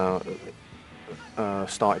then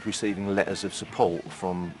started receiving letters of support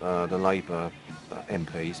from the Labour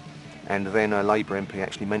MPs, and then a Labour MP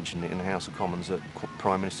actually mentioned it in the House of Commons at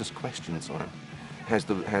Prime Minister's question time. Has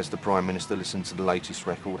the Prime Minister listened to the latest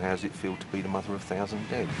record? How does it feel to be the mother of a thousand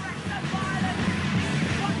dead?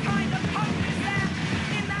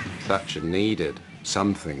 Thatcher needed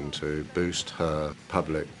something to boost her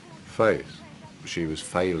public faith. She was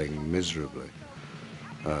failing miserably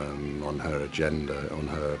on her agenda, on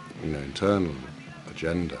her, you know, internal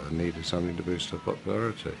agenda, and needed something to boost her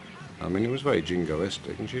popularity. I mean, it was very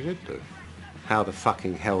jingoistic, and she did do. How the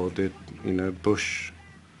fucking hell did, you know, Bush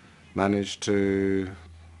manage to,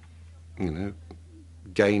 you know,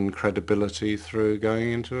 gain credibility through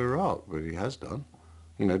going into Iraq? Well, he has done,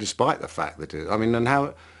 you know, despite the fact that it, I mean, and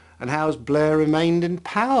how has Blair remained in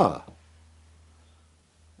power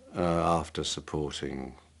after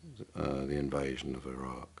supporting the invasion of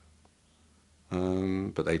Iraq?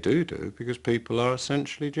 But they do because people are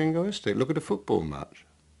essentially jingoistic. Look at a football match.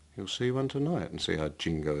 You'll see one tonight and see how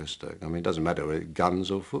jingoistic. I mean, it doesn't matter whether it's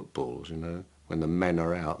guns or footballs, you know. When the men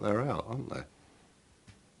are out, they're out, aren't they?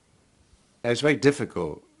 It's very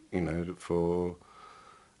difficult, you know, for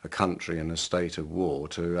a country in a state of war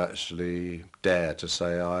to actually dare to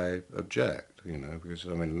say, I object, you know, because,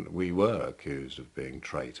 I mean, we were accused of being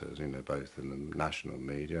traitors, you know, both in the national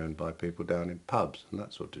media and by people down in pubs and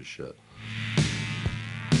that sort of shit.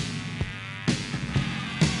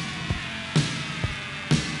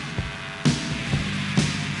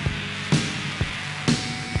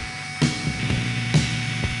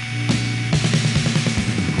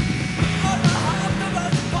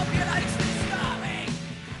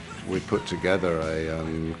 We put together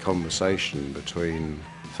a conversation between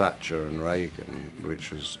Thatcher and Reagan,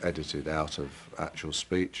 which was edited out of actual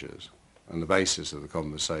speeches. And the basis of the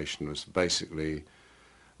conversation was basically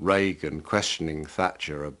Reagan questioning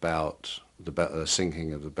Thatcher about the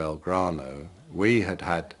sinking of the Belgrano. We had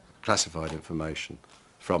had classified information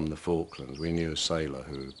from the Falklands. We knew a sailor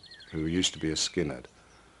who used to be a skinhead,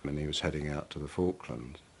 and he was heading out to the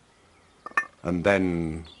Falklands. And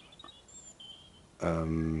then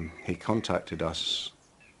he contacted us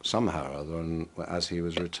somehow or other as he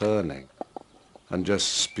was returning and just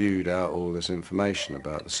spewed out all this information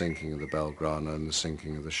about the sinking of the Belgrano and the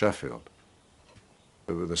sinking of the Sheffield.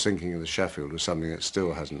 The sinking of the Sheffield was something that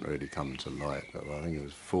still hasn't really come to light. I think it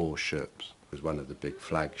was 4 ships. It was one of the big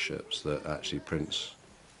flagships that actually Prince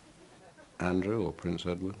Andrew or Prince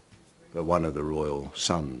Edward, but one of the royal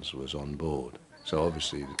sons was on board. So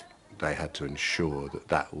obviously they had to ensure that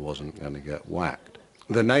that wasn't going to get whacked.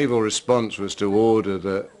 The naval response was to order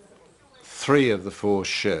that 3 of the 4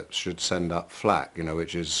 ships should send up flak, you know,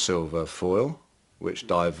 which is silver foil, which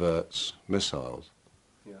diverts missiles.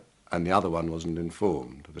 Yeah. And the other one wasn't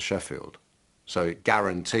informed, the Sheffield. So it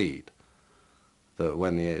guaranteed that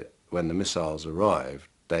when the missiles arrived,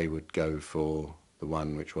 they would go for the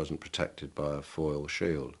one which wasn't protected by a foil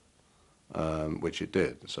shield, which it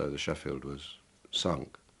did. So the Sheffield was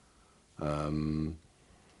sunk.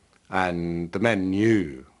 And the men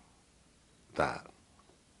knew that,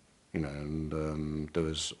 you know, and there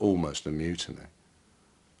was almost a mutiny,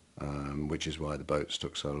 which is why the boats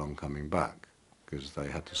took so long coming back, because they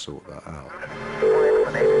had to sort that out.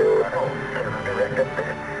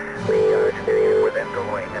 We are familiar with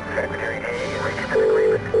ongoing and Secretary A reached an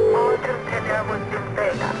agreement. All tenure was in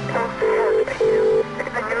vain. Don't hesitate.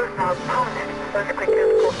 It's the news now prominent. Let's quickly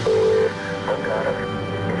go. Oh God,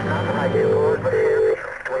 it's not like it was, but here.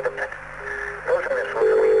 Wait a minute. Those are missiles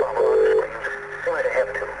that we follow on the screens. They might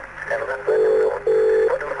have to. And let them know.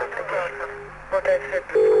 What do we think again? What I said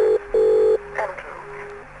before. Thank you.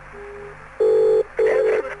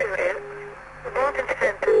 Attention students. Not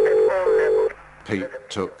incentives at all levels. Pete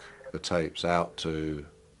took the tapes out to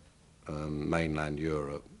mainland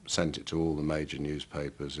Europe, sent it to all the major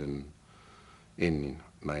newspapers in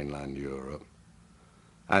mainland Europe,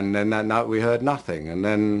 and then that night we heard nothing, and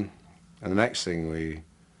the next thing we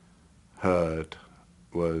heard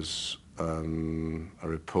was a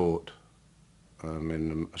report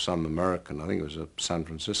in some American, I think it was a San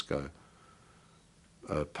Francisco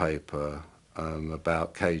paper,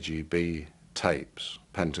 about KGB tapes,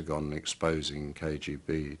 Pentagon exposing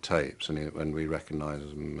KGB tapes, and we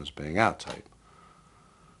recognised them as being our tape.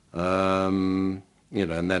 You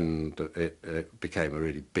know, and then it became a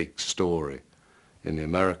really big story in the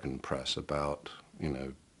American press about, you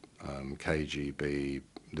know, KGB,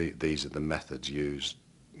 these are the methods used,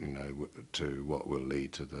 you know, to what will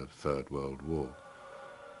lead to the Third World War.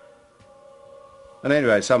 And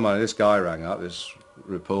anyway, this guy rang up, this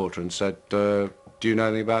reporter, and said, do you know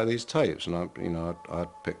anything about these tapes? And I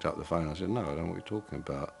picked up the phone and I said, no, I don't know what you're talking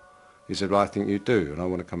about. He said, well, I think you do, and I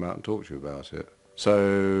want to come out and talk to you about it.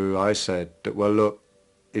 So I said, well, look,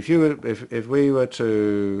 if we were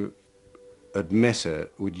to admit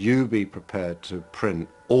it, would you be prepared to print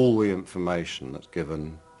all the information that's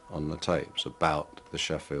given on the tapes about the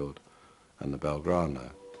Sheffield and the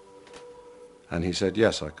Belgrano? And he said,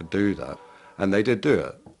 yes, I could do that. And they did do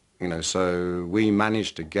it, you know, so we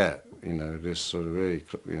managed to get, you know, this sort of really,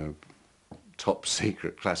 you know, top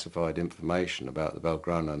secret classified information about the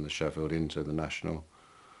Belgrano and the Sheffield into the national,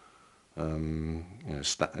 you know,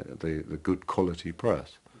 the good quality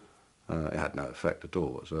press. It had no effect at all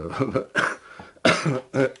whatsoever,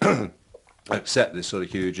 except this sort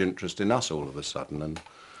of huge interest in us all of a sudden. And,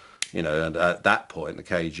 you know, and at that point the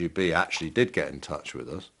KGB actually did get in touch with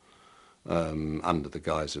us under the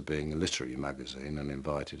guise of being a literary magazine, and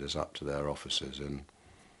invited us up to their offices in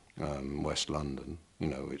West London, you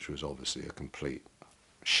know, which was obviously a complete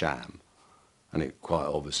sham. And it quite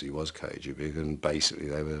obviously was KGB, and basically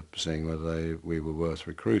they were seeing whether we were worth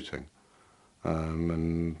recruiting.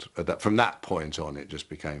 And from that point on, it just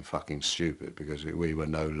became fucking stupid, because we were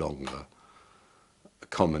no longer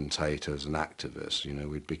commentators and activists. You know,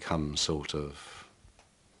 we'd become sort of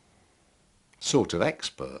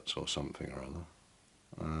experts or something or other.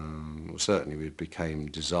 Certainly we became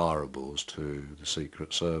desirables to the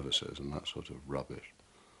secret services and that sort of rubbish.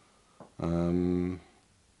 And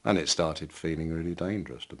it started feeling really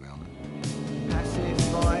dangerous, to be honest.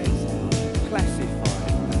 Pacified,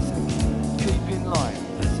 classified, keep in line,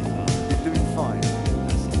 you're doing fine.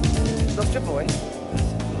 Lost your voice?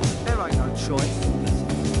 There ain't no choice.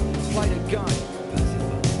 Play the game,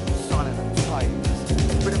 silent and tight,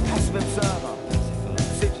 with a passive observer.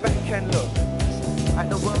 Sit back and look at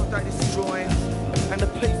the world they destroy and the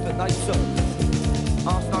peace that they took.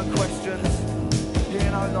 Ask no questions, hear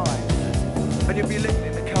no lies, and you'll be living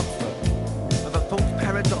in the comfort of a false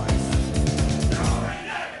paradise.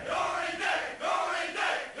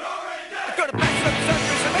 I've got a bachelor of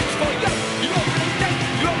surgery, so much for you. You're already dead,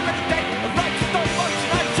 you're already dead. A right to stop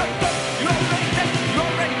watching, I shut up. You're already dead, you're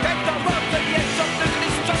already dead. The road to the edge of losing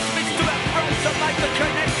its justice to that road to make the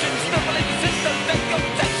connection. Still believe the system, then your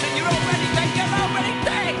protection. You're already dead, you're already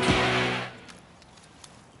dead.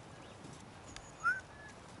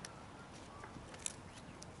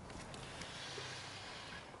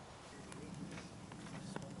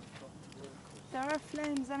 There are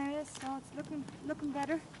flames anyway, so it's looking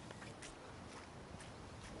better.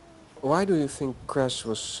 Why do you think Crass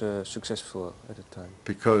was successful at the time?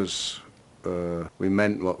 Because we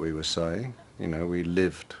meant what we were saying. You know, we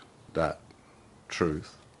lived that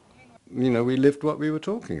truth. You know, we lived what we were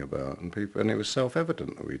talking about, and it was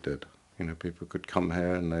self-evident that we did. You know, people could come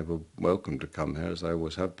here, and they were welcome to come here, as they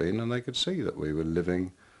always have been, and they could see that we were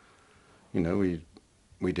living. You know, we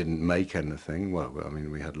didn't make anything. Well, I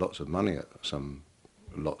mean, we had lots of money at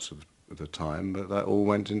lots of the time, but that all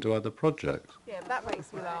went into other projects. Yeah, that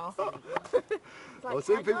makes me laugh. I've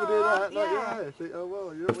seen people do that. Like, yeah. Think, oh,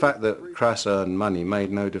 well, the fact that Crass earned money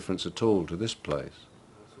made no difference at all to this place.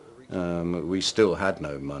 We still had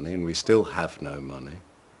no money, and we still have no money,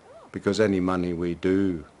 because any money we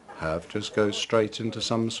do have just goes straight into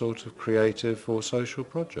some sort of creative or social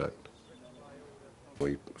project.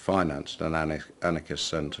 We financed an anarchist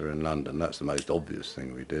centre in London. That's the most obvious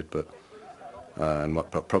thing we did, but and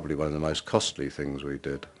probably one of the most costly things we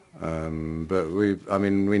did. But we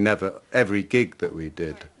never, every gig that we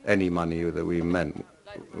did, any money that we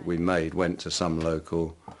made went to some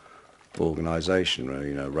local organisation,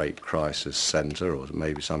 you know, Rape Crisis Centre, or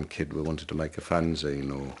maybe some kid who wanted to make a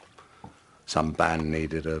fanzine, or some band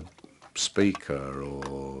needed a speaker,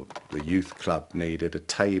 or the youth club needed a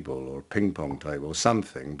table or a ping pong table or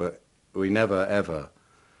something. But we never ever,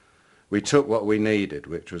 we took what we needed,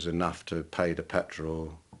 which was enough to pay the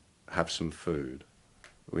petrol, have some food.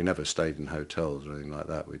 We never stayed in hotels or anything like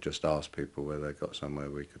that. We just asked people where they got somewhere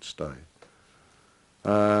we could stay.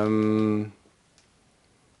 And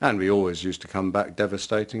we always used to come back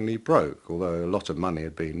devastatingly broke, although a lot of money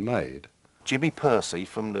had been made. Jimmy Percy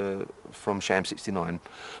from Sham 69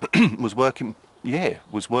 was working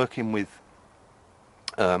with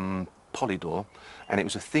Polydor, and it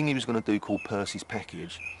was a thing he was going to do called Percy's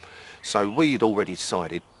Package. So we had already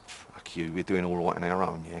decided, fuck you, we're doing all right on our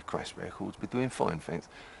own, yeah, Crass Records, we're doing fine, thanks.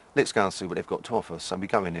 Let's go and see what they've got to offer. So we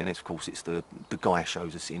go in there, and of course it's the guy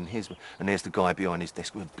shows us in, and there's the guy behind his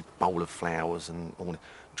desk with a big bowl of flowers and all the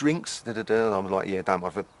drinks, da-da-da. I'm like, yeah, don't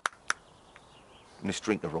worry. And this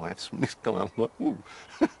drink arrives from this guy, I'm like, ooh.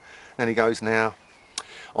 And he goes, now,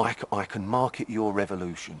 I can market your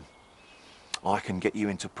revolution. I can get you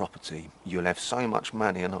into property. You'll have so much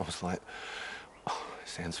money. And I was like, oh,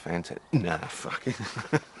 sounds fantastic. Nah, fuck it.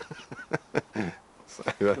 So,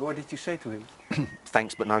 what did you say to him?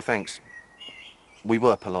 Thanks, but no thanks. We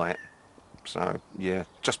were polite. So, yeah,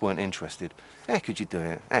 just weren't interested. How could you do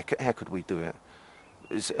it? How could we do it?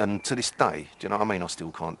 And to this day, do you know what I mean? I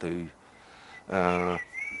still can't do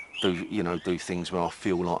things where I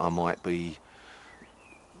feel like I might be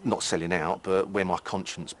not selling out, but where my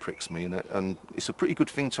conscience pricks me, and it's a pretty good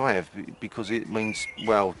thing to have, because it means,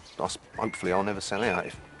 well, hopefully I'll never sell out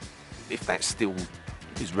if that still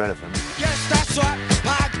is relevant. Yes, that's right.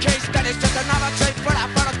 Hard case, that is just another trade for that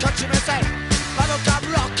for the countryman say. Bubble gum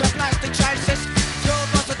rock and plastic chances. Your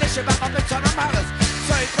boss edition back on bits on the motors.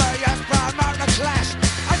 3 years promote the clash.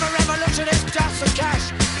 I'm a revolutionist, just some cash.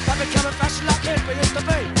 I become a fashion like hippie used to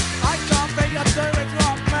be. I can't be a doing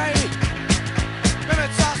what me.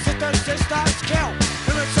 Mimics systems kill.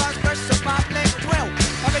 Mimics express the public will.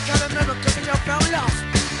 I become a mimic because you'll feel lost.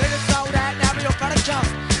 Leave it sold out, now you're better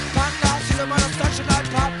just. Punk Nazis and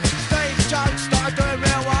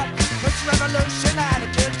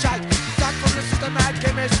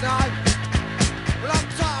miss now. Well, I'm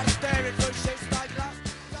tired of staring through shit-stained glass.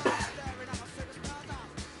 Tired of staring at my superstar now.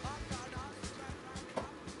 I'm going on.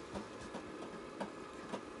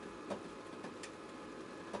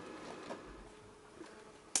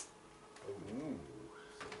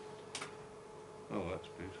 Oh, that's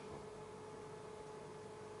beautiful.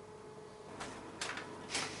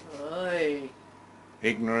 Oi.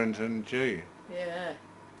 Ignorant and Gee. Yeah.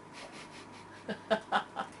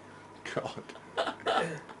 God.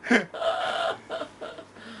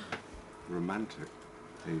 Romantic,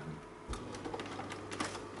 even.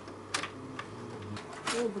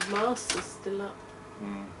 Oh, the master's still up.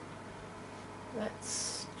 Mm.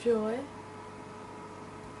 That's Joy.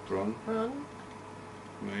 Bron, Run.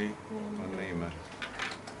 me, and Nima.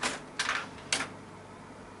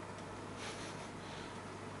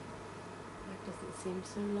 That doesn't seem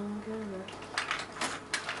so long ago, that.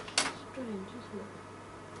 Strange, isn't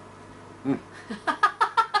it?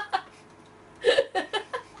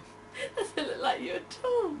 Doesn't look like you at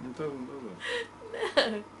all. It doesn't,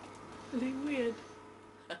 does No. Really weird.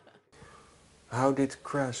 How did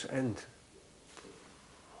Crass end?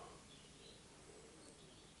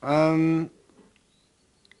 I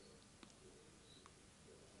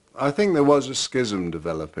think there was a schism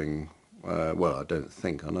developing. Well, I don't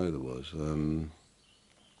think, I know there was.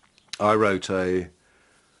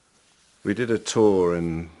 We did a tour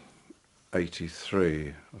in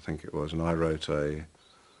 83, I think it was, and I wrote a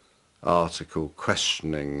article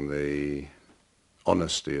questioning the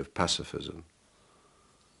honesty of pacifism,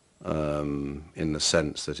 in the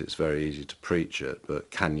sense that it's very easy to preach it, but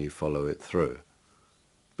can you follow it through?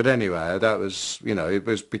 But anyway, that was, you know, it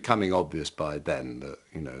was becoming obvious by then that,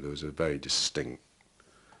 you know, there was a very distinct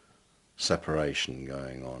separation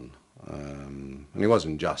going on. And it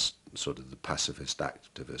wasn't just sort of the pacifist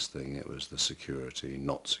activist thing, it was the security,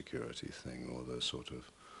 not security thing, or the sort of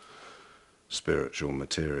spiritual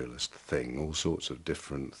materialist thing, all sorts of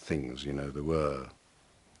different things, you know, there were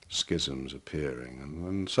schisms appearing.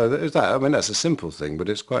 And so there's that. I mean, that's a simple thing, but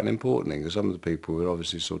it's quite an important thing, because some of the people were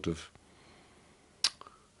obviously sort of,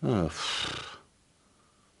 well,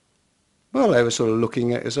 they were sort of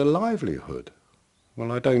looking at it as a livelihood.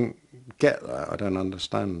 Well, I don't get that. I don't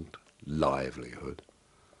understand livelihood.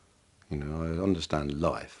 You know, I understand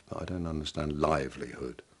life, but I don't understand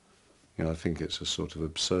livelihood. You know, I think it's a sort of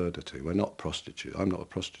absurdity. We're not prostitutes. I'm not a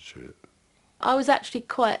prostitute. I was actually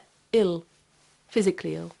quite ill,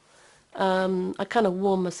 physically ill. I kind of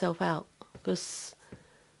wore myself out, because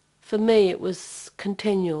for me it was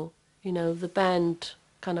continual. You know, the band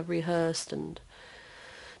kind of rehearsed and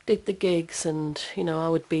did the gigs, and you know, I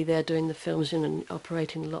would be there doing the films, you know,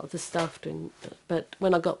 operating a lot of the stuff, but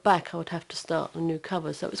when I got back I would have to start a new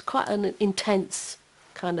cover, so it was quite an intense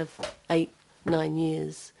kind of 8-9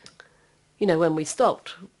 years. You know, when we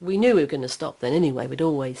stopped, we knew we were going to stop then anyway. We'd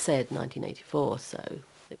always said 1984, so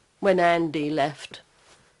when Andy left,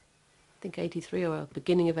 I think 83 or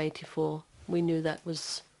beginning of 84, we knew that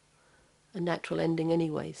was a natural ending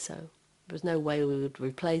anyway, so there was no way we would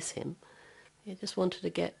replace him. He just wanted to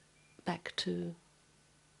get back to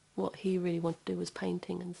what he really wanted to do, was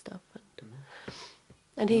painting and stuff.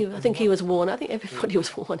 And I think he was worn. I think everybody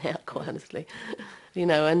was worn out, quite honestly. You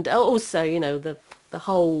know, and also, you know, the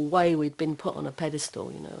whole way we'd been put on a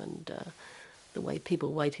pedestal, you know, and the way people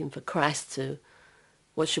were waiting for Crass to,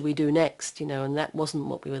 what should we do next, you know, and that wasn't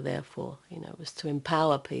what we were there for. You know, it was to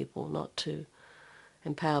empower people, not to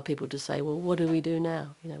empower people to say, well, what do we do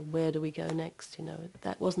now? You know, where do we go next? You know,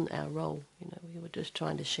 that wasn't our role. You know, we were just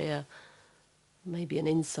trying to share maybe an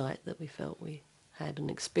insight that we felt we had and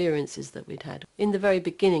experiences that we'd had. In the very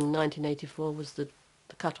beginning, 1984 was the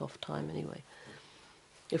cut-off time anyway.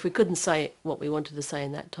 If we couldn't say what we wanted to say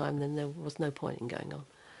in that time, then there was no point in going on.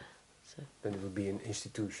 So Then it would be an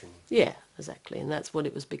institution. yeah, exactly, and that's what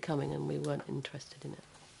it was becoming, and we weren't interested in it.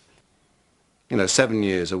 You know, 7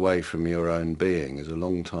 years away from your own being is a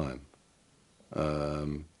long time,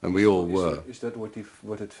 and we all were. Is that what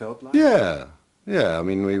it felt like? Yeah, yeah. I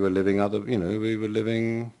mean, we were living we were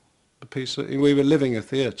living we were living a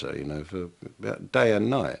theatre, you know, for day and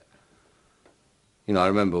night. You know, I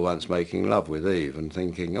remember once making love with Eve and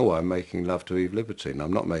thinking, oh, I'm making love to Eve Libertine.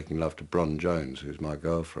 I'm not making love to Bron Jones, who's my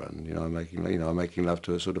girlfriend. You know, I'm making love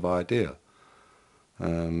to a sort of idea.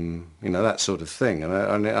 You know, that sort of thing.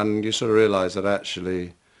 And you sort of realise that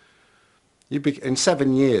actually, in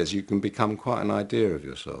 7 years, you can become quite an idea of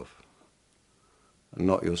yourself, and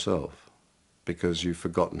not yourself, because you've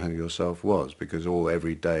forgotten who yourself was. Because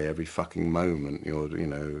every day, every fucking moment, you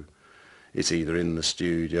know, it's either in the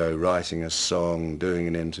studio, writing a song, doing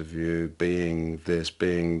an interview, being this,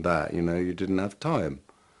 being that. You know, you didn't have time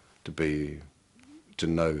to to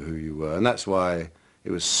know who you were. And that's why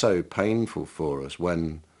it was so painful for us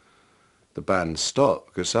when the band stopped,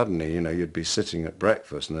 because suddenly, you know, you'd be sitting at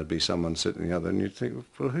breakfast and there'd be someone sitting the other and you'd think,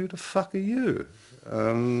 well, who the fuck are you?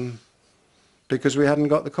 Because we hadn't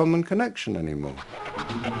got the common connection anymore.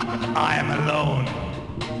 I am alone.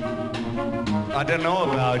 I don't know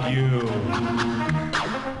about you.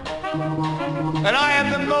 And I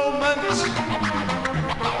am the moment.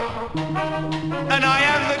 And I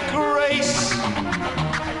am the grace.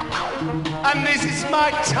 And this is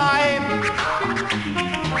my time.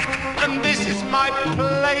 And this is my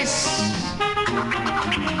place.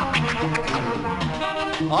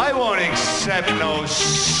 I won't accept no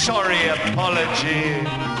sorry apology,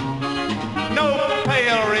 no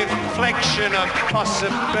pale reflection of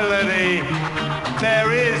possibility.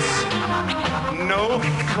 There is no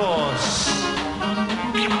force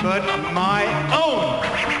but my own.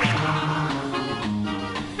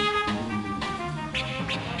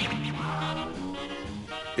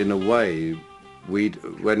 In a way,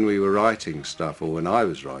 when we were writing stuff, or when I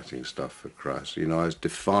was writing stuff for Crass, you know, I was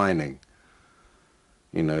defining,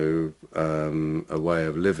 you know, a way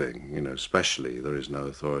of living, you know, especially there is no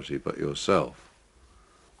authority but yourself.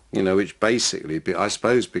 You know, which basically, I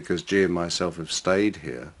suppose because Gee and myself have stayed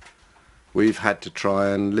here, we've had to try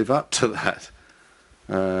and live up to that.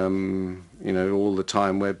 You know, all the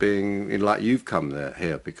time we're being, like you've come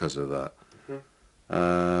here because of that.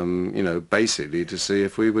 You know, basically to see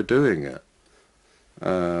if we were doing it.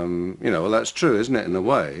 You know, well, that's true, isn't it, in a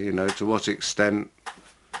way? You know, to what extent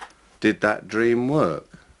did that dream work?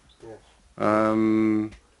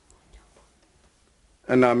 And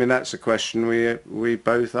I mean, that's a question we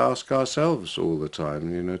both ask ourselves all the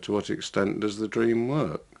time. You know, to what extent does the dream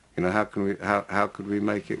work? You know, how could we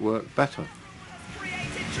make it work better?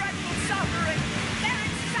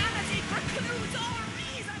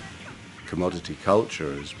 Commodity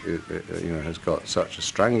culture has got such a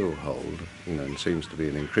stranglehold, you know, and seems to be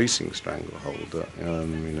an increasing stranglehold that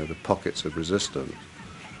you know, the pockets of resistance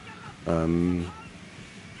you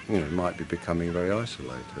know, might be becoming very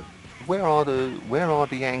isolated. Where are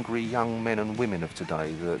the angry young men and women of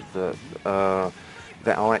today that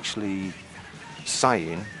are actually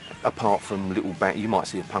saying, apart from little band, you might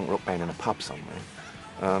see a punk rock band in a pub somewhere,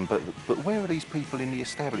 but where are these people in the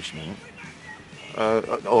establishment,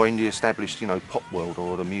 or in the established, you know, pop world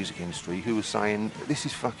or the music industry, who are saying, this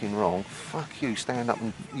is fucking wrong, fuck you, stand up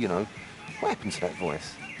and, you know, what happened to that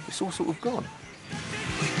voice? It's all sort of gone.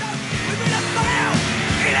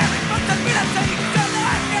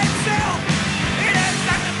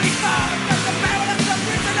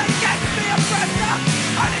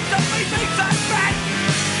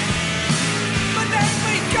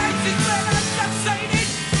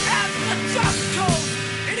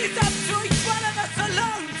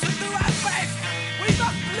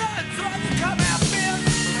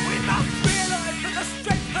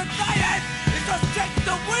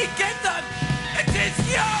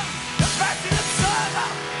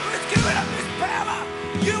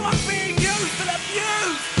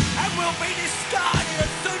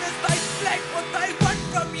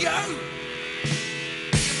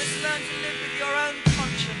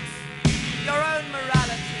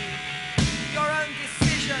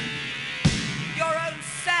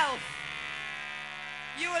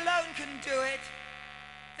 You alone can do it.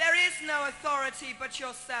 There is no authority but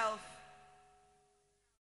yourself.